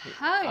 Yeah.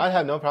 I'd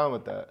have no problem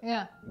with that.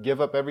 Yeah.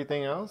 Give up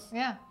everything else?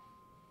 Yeah.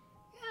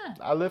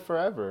 I live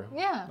forever.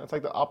 Yeah. That's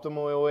like the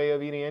optimal way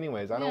of eating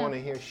anyways. I don't want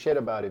to hear shit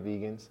about it,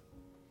 vegans.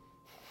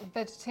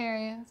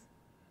 Vegetarians.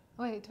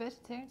 Wait, do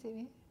vegetarians eat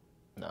meat?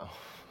 No.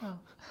 Oh.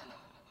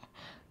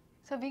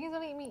 So vegans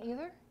don't eat meat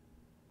either?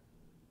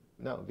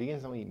 No,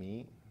 vegans don't eat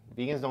meat.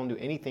 Vegans don't do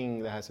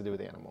anything that has to do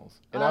with animals.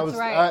 And that's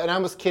right. And I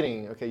was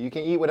kidding. Okay, you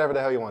can eat whatever the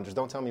hell you want. Just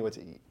don't tell me what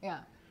to eat. Yeah.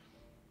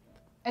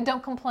 And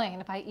don't complain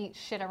if I eat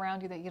shit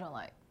around you that you don't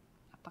like.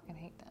 I fucking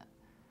hate that.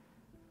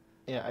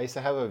 Yeah, I used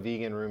to have a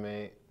vegan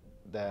roommate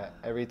that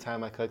every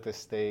time I cooked a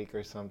steak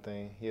or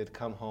something, he would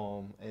come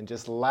home and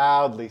just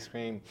loudly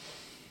scream,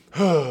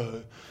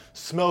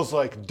 "Smells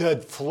like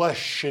dead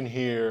flesh in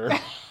here."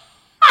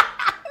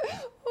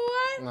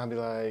 What? And I'd be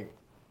like,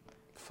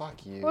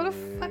 fuck you. What a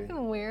fucking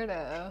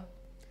weirdo.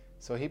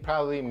 So he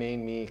probably made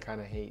me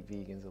kind of hate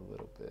vegans a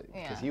little bit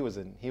because he was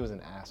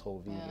an asshole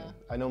vegan. Yeah.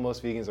 I know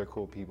most vegans are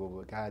cool people,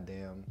 but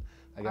goddamn,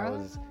 like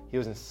he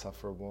was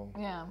insufferable.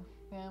 Yeah.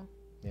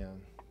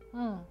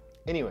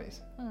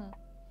 Anyways.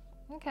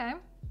 Okay.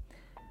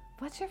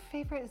 What's your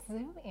favorite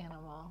zoo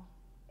animal?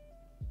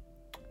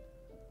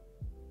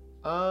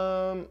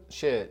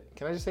 Shit.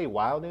 Can I just say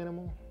wild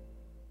animal?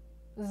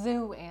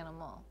 Zoo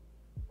animal.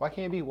 Why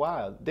can't it be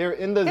wild? They're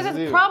in the zoo. Because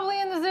it's probably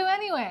in the zoo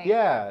anyway.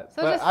 Yeah,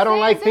 so but I don't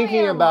like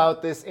thinking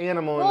about this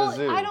animal in the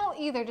zoo. I don't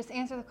either. Just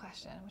answer the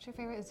question. What's your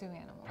favorite zoo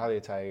animal? Probably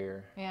a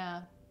tiger.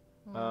 Yeah.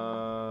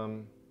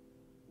 No,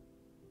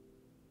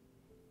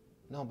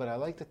 but I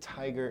like the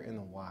tiger in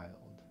the wild.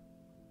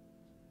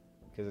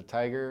 Because a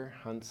tiger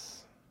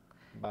hunts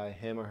by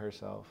him or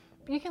herself.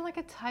 You can like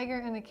a tiger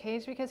in a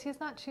cage because he's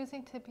not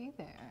choosing to be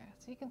there.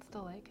 So you can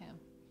still like him.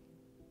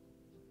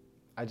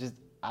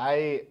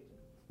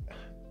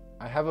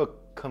 I have a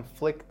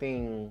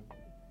conflicting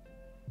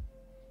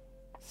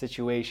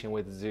situation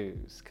with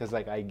zoos. Because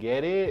like I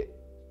get it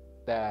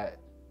that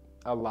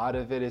a lot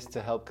of it is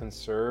to help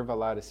conserve a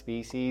lot of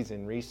species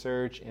and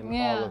research and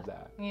all of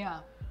that. Yeah.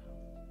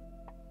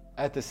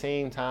 At the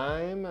same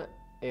time,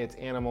 it's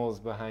animals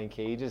behind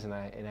cages, and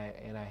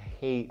I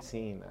hate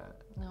seeing that.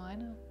 No, I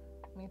know.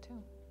 Me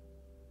too.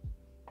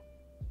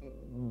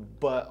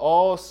 But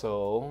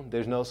also,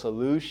 there's no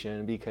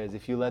solution because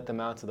if you let them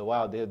out to the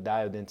wild, they'll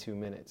die within 2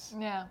 minutes.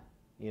 Yeah.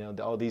 You know,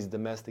 all these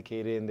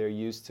domesticated, and they're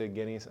used to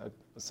getting a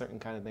certain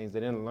kind of things. They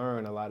didn't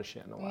learn a lot of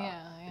shit in the wild.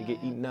 They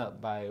get eaten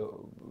up by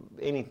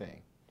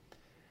anything.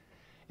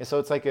 And so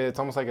it's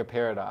almost like a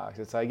paradox.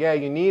 It's like, yeah,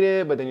 you need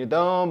it, but then you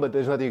don't, but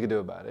there's nothing you can do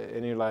about it.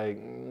 And you're like,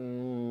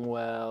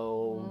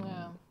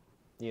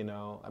 you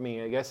know, I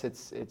mean, I guess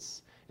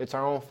it's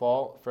our own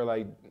fault for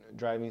like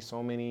driving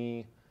so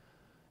many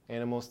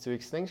animals to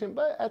extinction,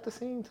 but at the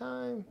same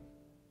time,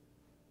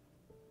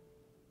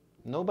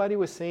 nobody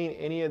was saying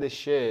any of this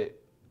shit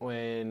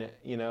when,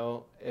 you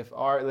know,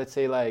 let's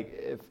say like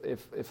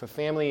if a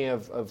family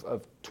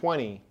of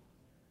 20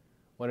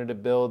 wanted to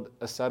build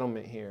a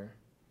settlement here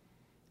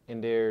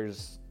and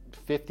there's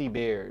 50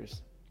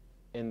 bears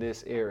in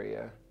this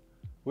area,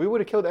 we would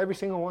have killed every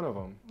single one of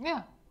them.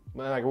 Yeah.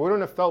 Like, we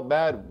wouldn't have felt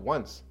bad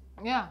once.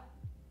 Yeah.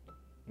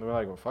 And we're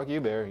like, well, fuck you,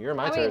 bear. You're in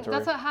my territory.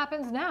 That's what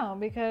happens now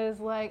because,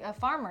 like,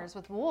 farmers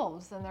with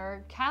wolves and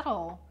their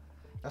cattle,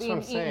 That's what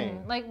I'm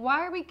saying. Like,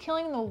 why are we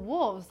killing the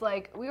wolves?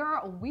 Like, we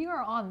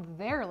are on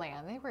their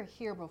land. They were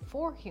here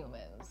before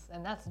humans,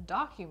 and that's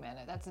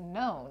documented. That's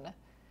known.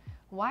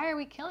 Why are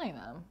we killing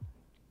them?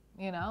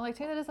 You know, like,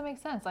 to me that doesn't make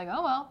sense. Like,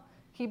 oh well,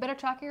 keep better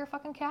track of your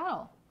fucking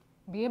cattle.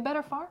 Be a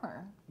better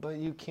farmer. But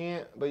you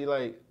can't.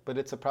 But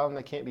it's a problem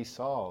that can't be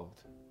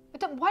solved.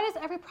 Why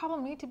does every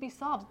problem need to be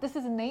solved? This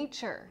is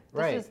nature.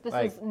 This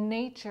is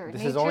nature.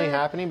 This is only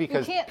happening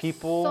because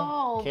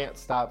people can't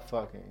stop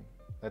fucking.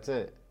 That's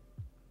it.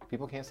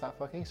 People can't stop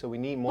fucking, so we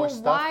need more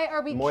stuff. Why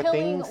are we more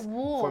killing things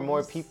wolves? For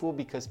more people?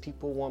 Because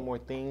people want more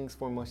things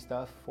for more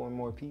stuff for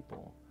more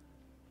people.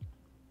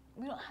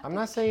 We don't have I'm to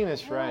not saying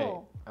it's kill. right.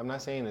 I'm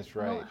not saying it's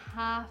right. We don't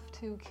have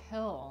to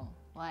kill.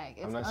 Like,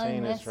 it's I'm not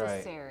saying it's right.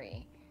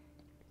 unnecessary.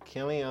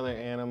 Killing other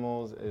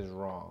animals is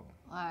wrong.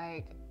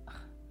 Like,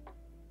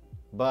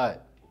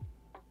 but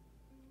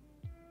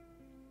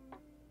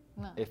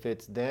no. If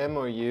it's them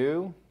or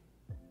you,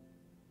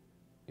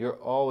 you're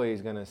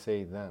always gonna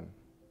say them.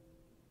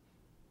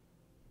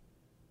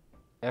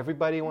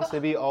 Everybody wants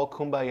to be all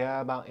kumbaya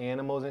about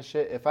animals and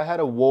shit. If I had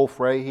a wolf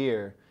right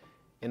here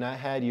and I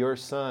had your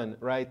son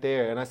right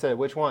there and I said,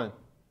 which one?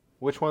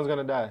 Which one's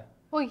gonna die?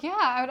 Well, yeah,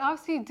 I would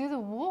obviously do the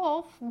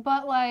wolf,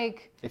 but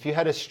like... If you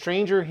had a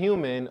stranger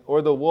human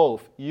or the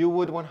wolf, you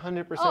would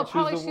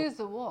 100% choose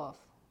the wolf.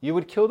 You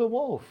would kill the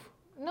wolf.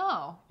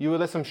 No. You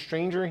would let some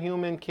stranger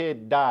human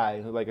kid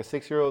die, like a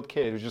 6-year-old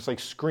kid who's just like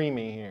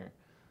screaming here.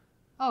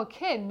 Oh,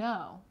 kid,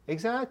 no.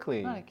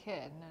 Exactly. Not a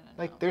kid, no.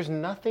 Like, there's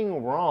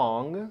nothing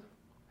wrong.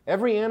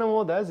 Every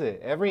animal does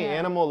it. Every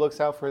animal looks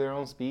out for their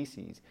own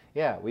species.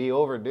 Yeah, we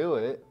overdo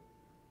it.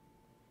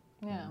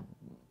 Yeah.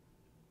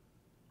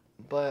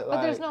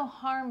 But there's no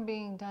harm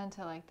being done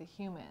to, like, the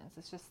humans.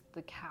 It's just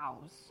the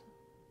cows.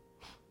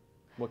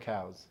 What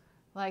cows?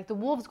 Like, the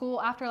wolves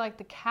go after, like,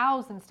 the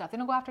cows and stuff. They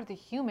don't go after the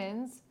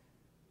humans.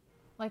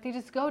 Like, they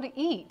just go to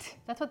eat.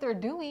 That's what they're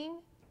doing.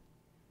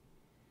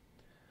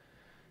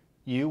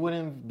 You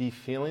wouldn't be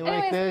feeling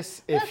like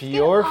this if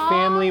your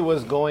family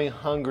was going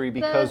hungry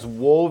because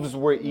wolves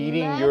were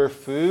eating your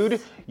food.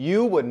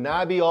 You would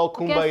not be all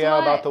kumbaya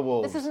about the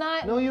wolves. This is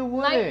not no, you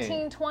wouldn't.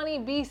 1920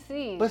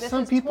 BC. But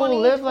some people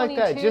live like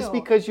that. Just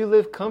because you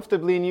live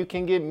comfortably and you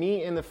can get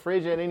meat in the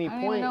fridge at any point.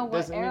 I don't even know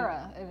what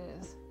era it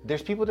is.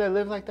 There's people that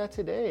live like that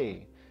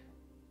today.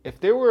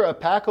 If there were a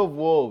pack of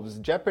wolves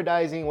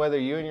jeopardizing whether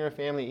you and your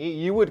family eat,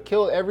 you would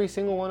kill every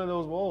single one of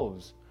those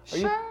wolves.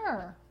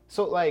 Sure.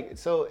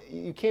 So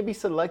you can't be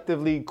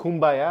selectively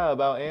kumbaya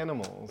about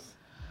animals.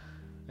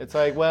 It's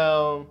like,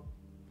 well,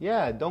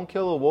 yeah, don't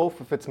kill a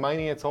wolf if it's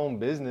minding its own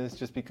business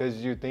just because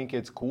you think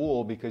it's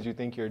cool, because you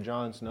think you're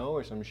Jon Snow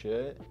or some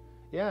shit.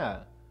 Yeah.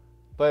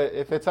 But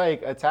if it's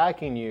like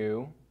attacking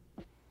you,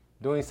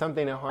 doing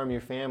something to harm your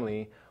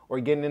family,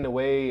 or getting in the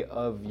way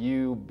of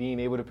you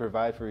being able to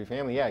provide for your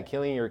family, yeah,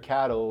 killing your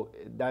cattle,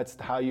 that's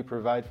how you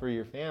provide for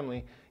your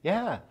family.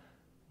 Yeah,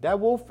 that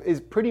wolf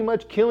is pretty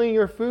much killing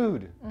your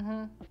food.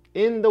 Mm-hmm.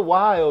 In the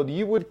wild,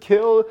 you would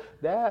kill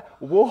that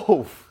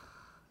wolf.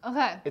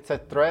 Okay. It's a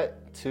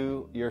threat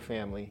to your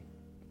family.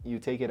 You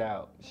take it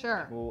out.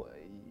 Sure. Well,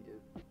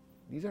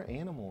 these are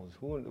animals.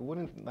 Who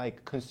wouldn't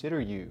like consider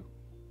you?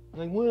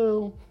 Like,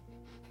 well,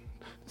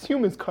 this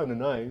human's kind of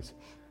nice.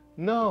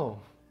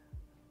 No.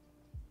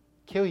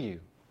 Kill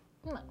you.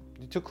 No.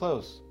 You're too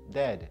close.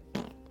 Dead.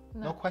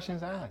 No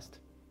questions asked.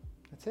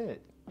 That's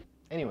it.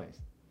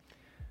 Anyways,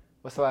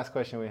 what's the last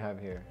question we have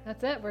here?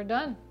 That's it. We're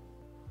done.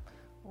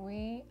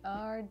 We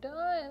are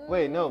done.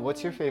 Wait, no.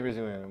 What's your favorite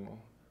zoo animal?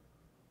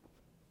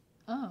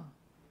 Oh,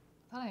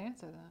 I thought I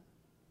answered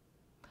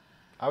that.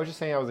 I was just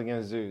saying I was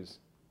against zoos.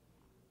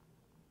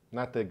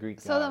 Not the Greek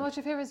So then what's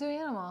your favorite zoo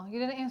animal? You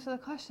didn't answer the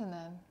question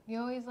then. You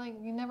always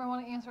you never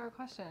want to answer a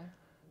question.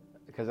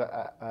 Because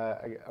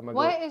I'm a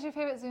What is your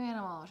favorite zoo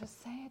animal?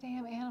 Just say a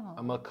damn animal.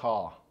 A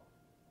macaw.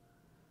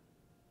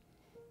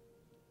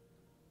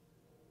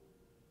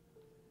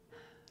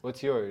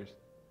 What's yours?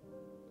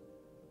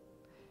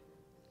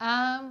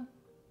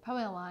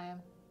 Probably a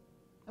lion.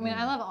 I mean,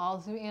 I love all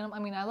zoo animals. I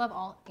mean, I love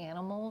all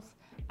animals.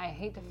 I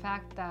hate the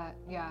fact that,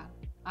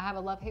 I have a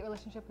love-hate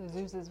relationship with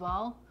zoos as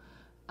well.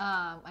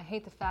 I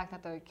hate the fact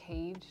that they're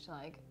caged.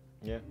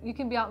 You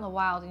can be out in the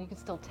wild and you can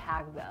still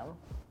tag them,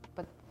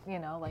 but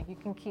you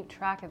can keep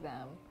track of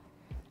them.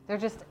 They're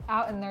just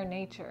out in their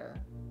nature.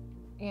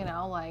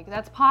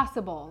 That's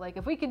possible.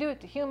 If we can do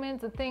it to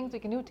humans and things, we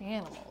can do it to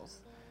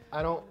animals.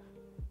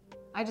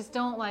 I just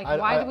don't why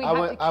do we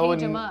have to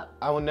cage them up?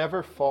 I will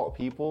never fault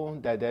people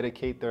that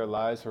dedicate their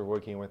lives for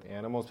working with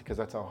animals because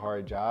that's a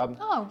hard job.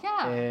 Oh,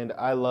 yeah. And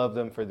I love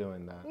them for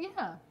doing that.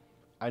 Yeah.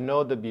 I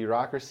know the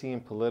bureaucracy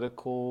and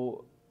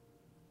political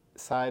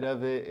side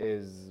of it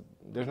is,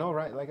 there's no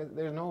right way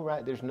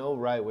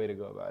to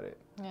go about it.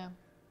 Yeah.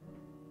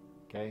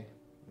 Okay?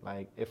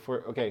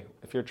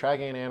 If you're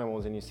tracking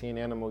animals and you see an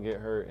animal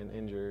get hurt and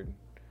injured,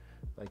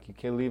 you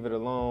can leave it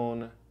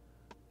alone.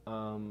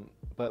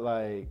 But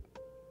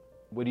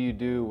what do you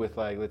do with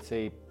let's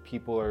say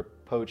people are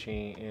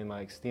poaching and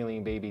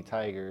stealing baby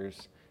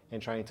tigers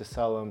and trying to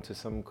sell them to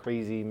some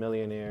crazy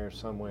millionaire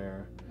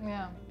somewhere.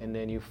 Yeah. And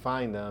then you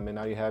find them, and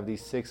now you have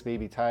these 6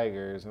 baby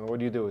tigers, and what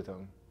do you do with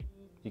them?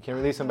 You can't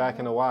release them back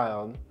in the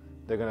wild.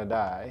 They're gonna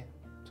die.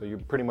 So you're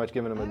pretty much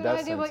giving them a death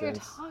sentence. I have no idea what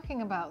you're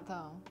talking about,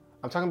 though.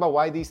 I'm talking about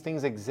why these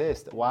things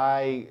exist.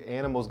 Why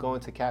animals go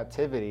into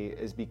captivity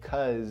is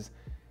because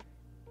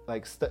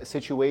like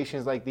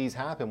situations like these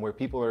happen where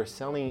people are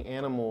selling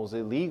animals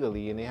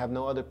illegally and they have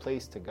no other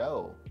place to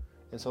go.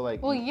 And so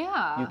like, well,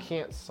 yeah, you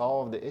can't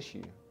solve the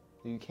issue.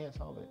 You can't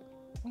solve it.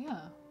 Yeah.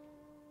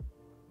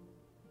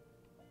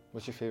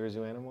 What's your favorite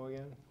zoo animal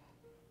again?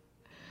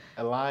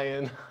 A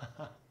lion.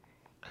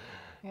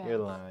 Yes. You're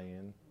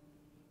lying.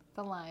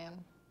 The lion.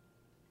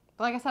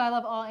 But like I said, I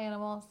love all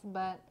animals,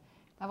 but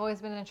I've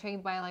always been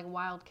intrigued by like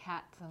wild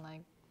cats and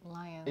like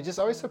lions. It just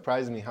always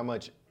surprises me how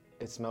much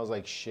it smells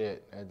like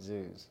shit at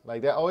zoos.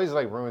 Like that always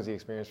like ruins the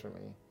experience for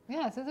me.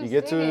 Yeah, so you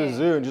get to the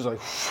zoo and just like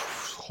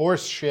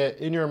horse shit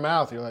in your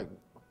mouth. You're like,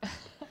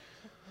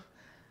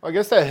 I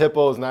guess that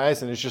hippo is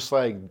nice and it's just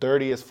like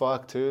dirty as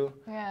fuck too.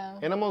 Yeah.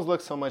 Animals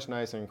look so much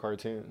nicer in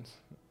cartoons.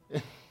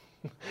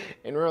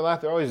 In real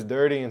life, they're always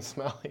dirty and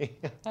smelly.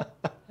 Yeah.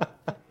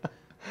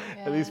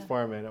 At least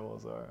farm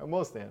animals are.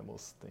 Most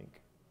animals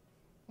stink.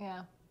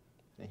 Yeah.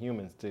 And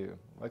humans too.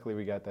 Luckily,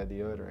 we got that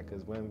deodorant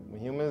because when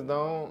humans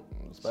don't,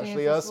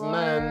 especially Jesus us Lord,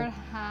 men,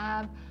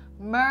 have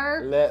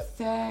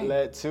mercy.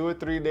 let 2 or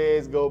 3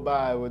 days go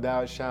by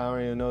without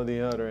showering and no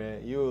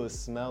deodorant, you will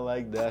smell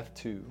like death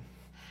too.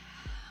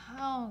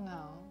 Oh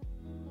no.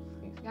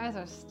 You guys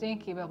are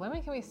stinky, but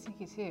women can be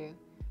stinky too.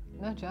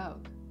 No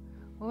joke.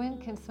 Women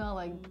can smell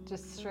like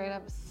just straight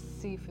up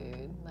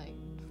seafood. Like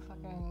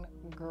fucking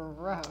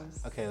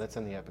gross. Okay, let's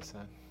end the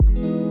episode.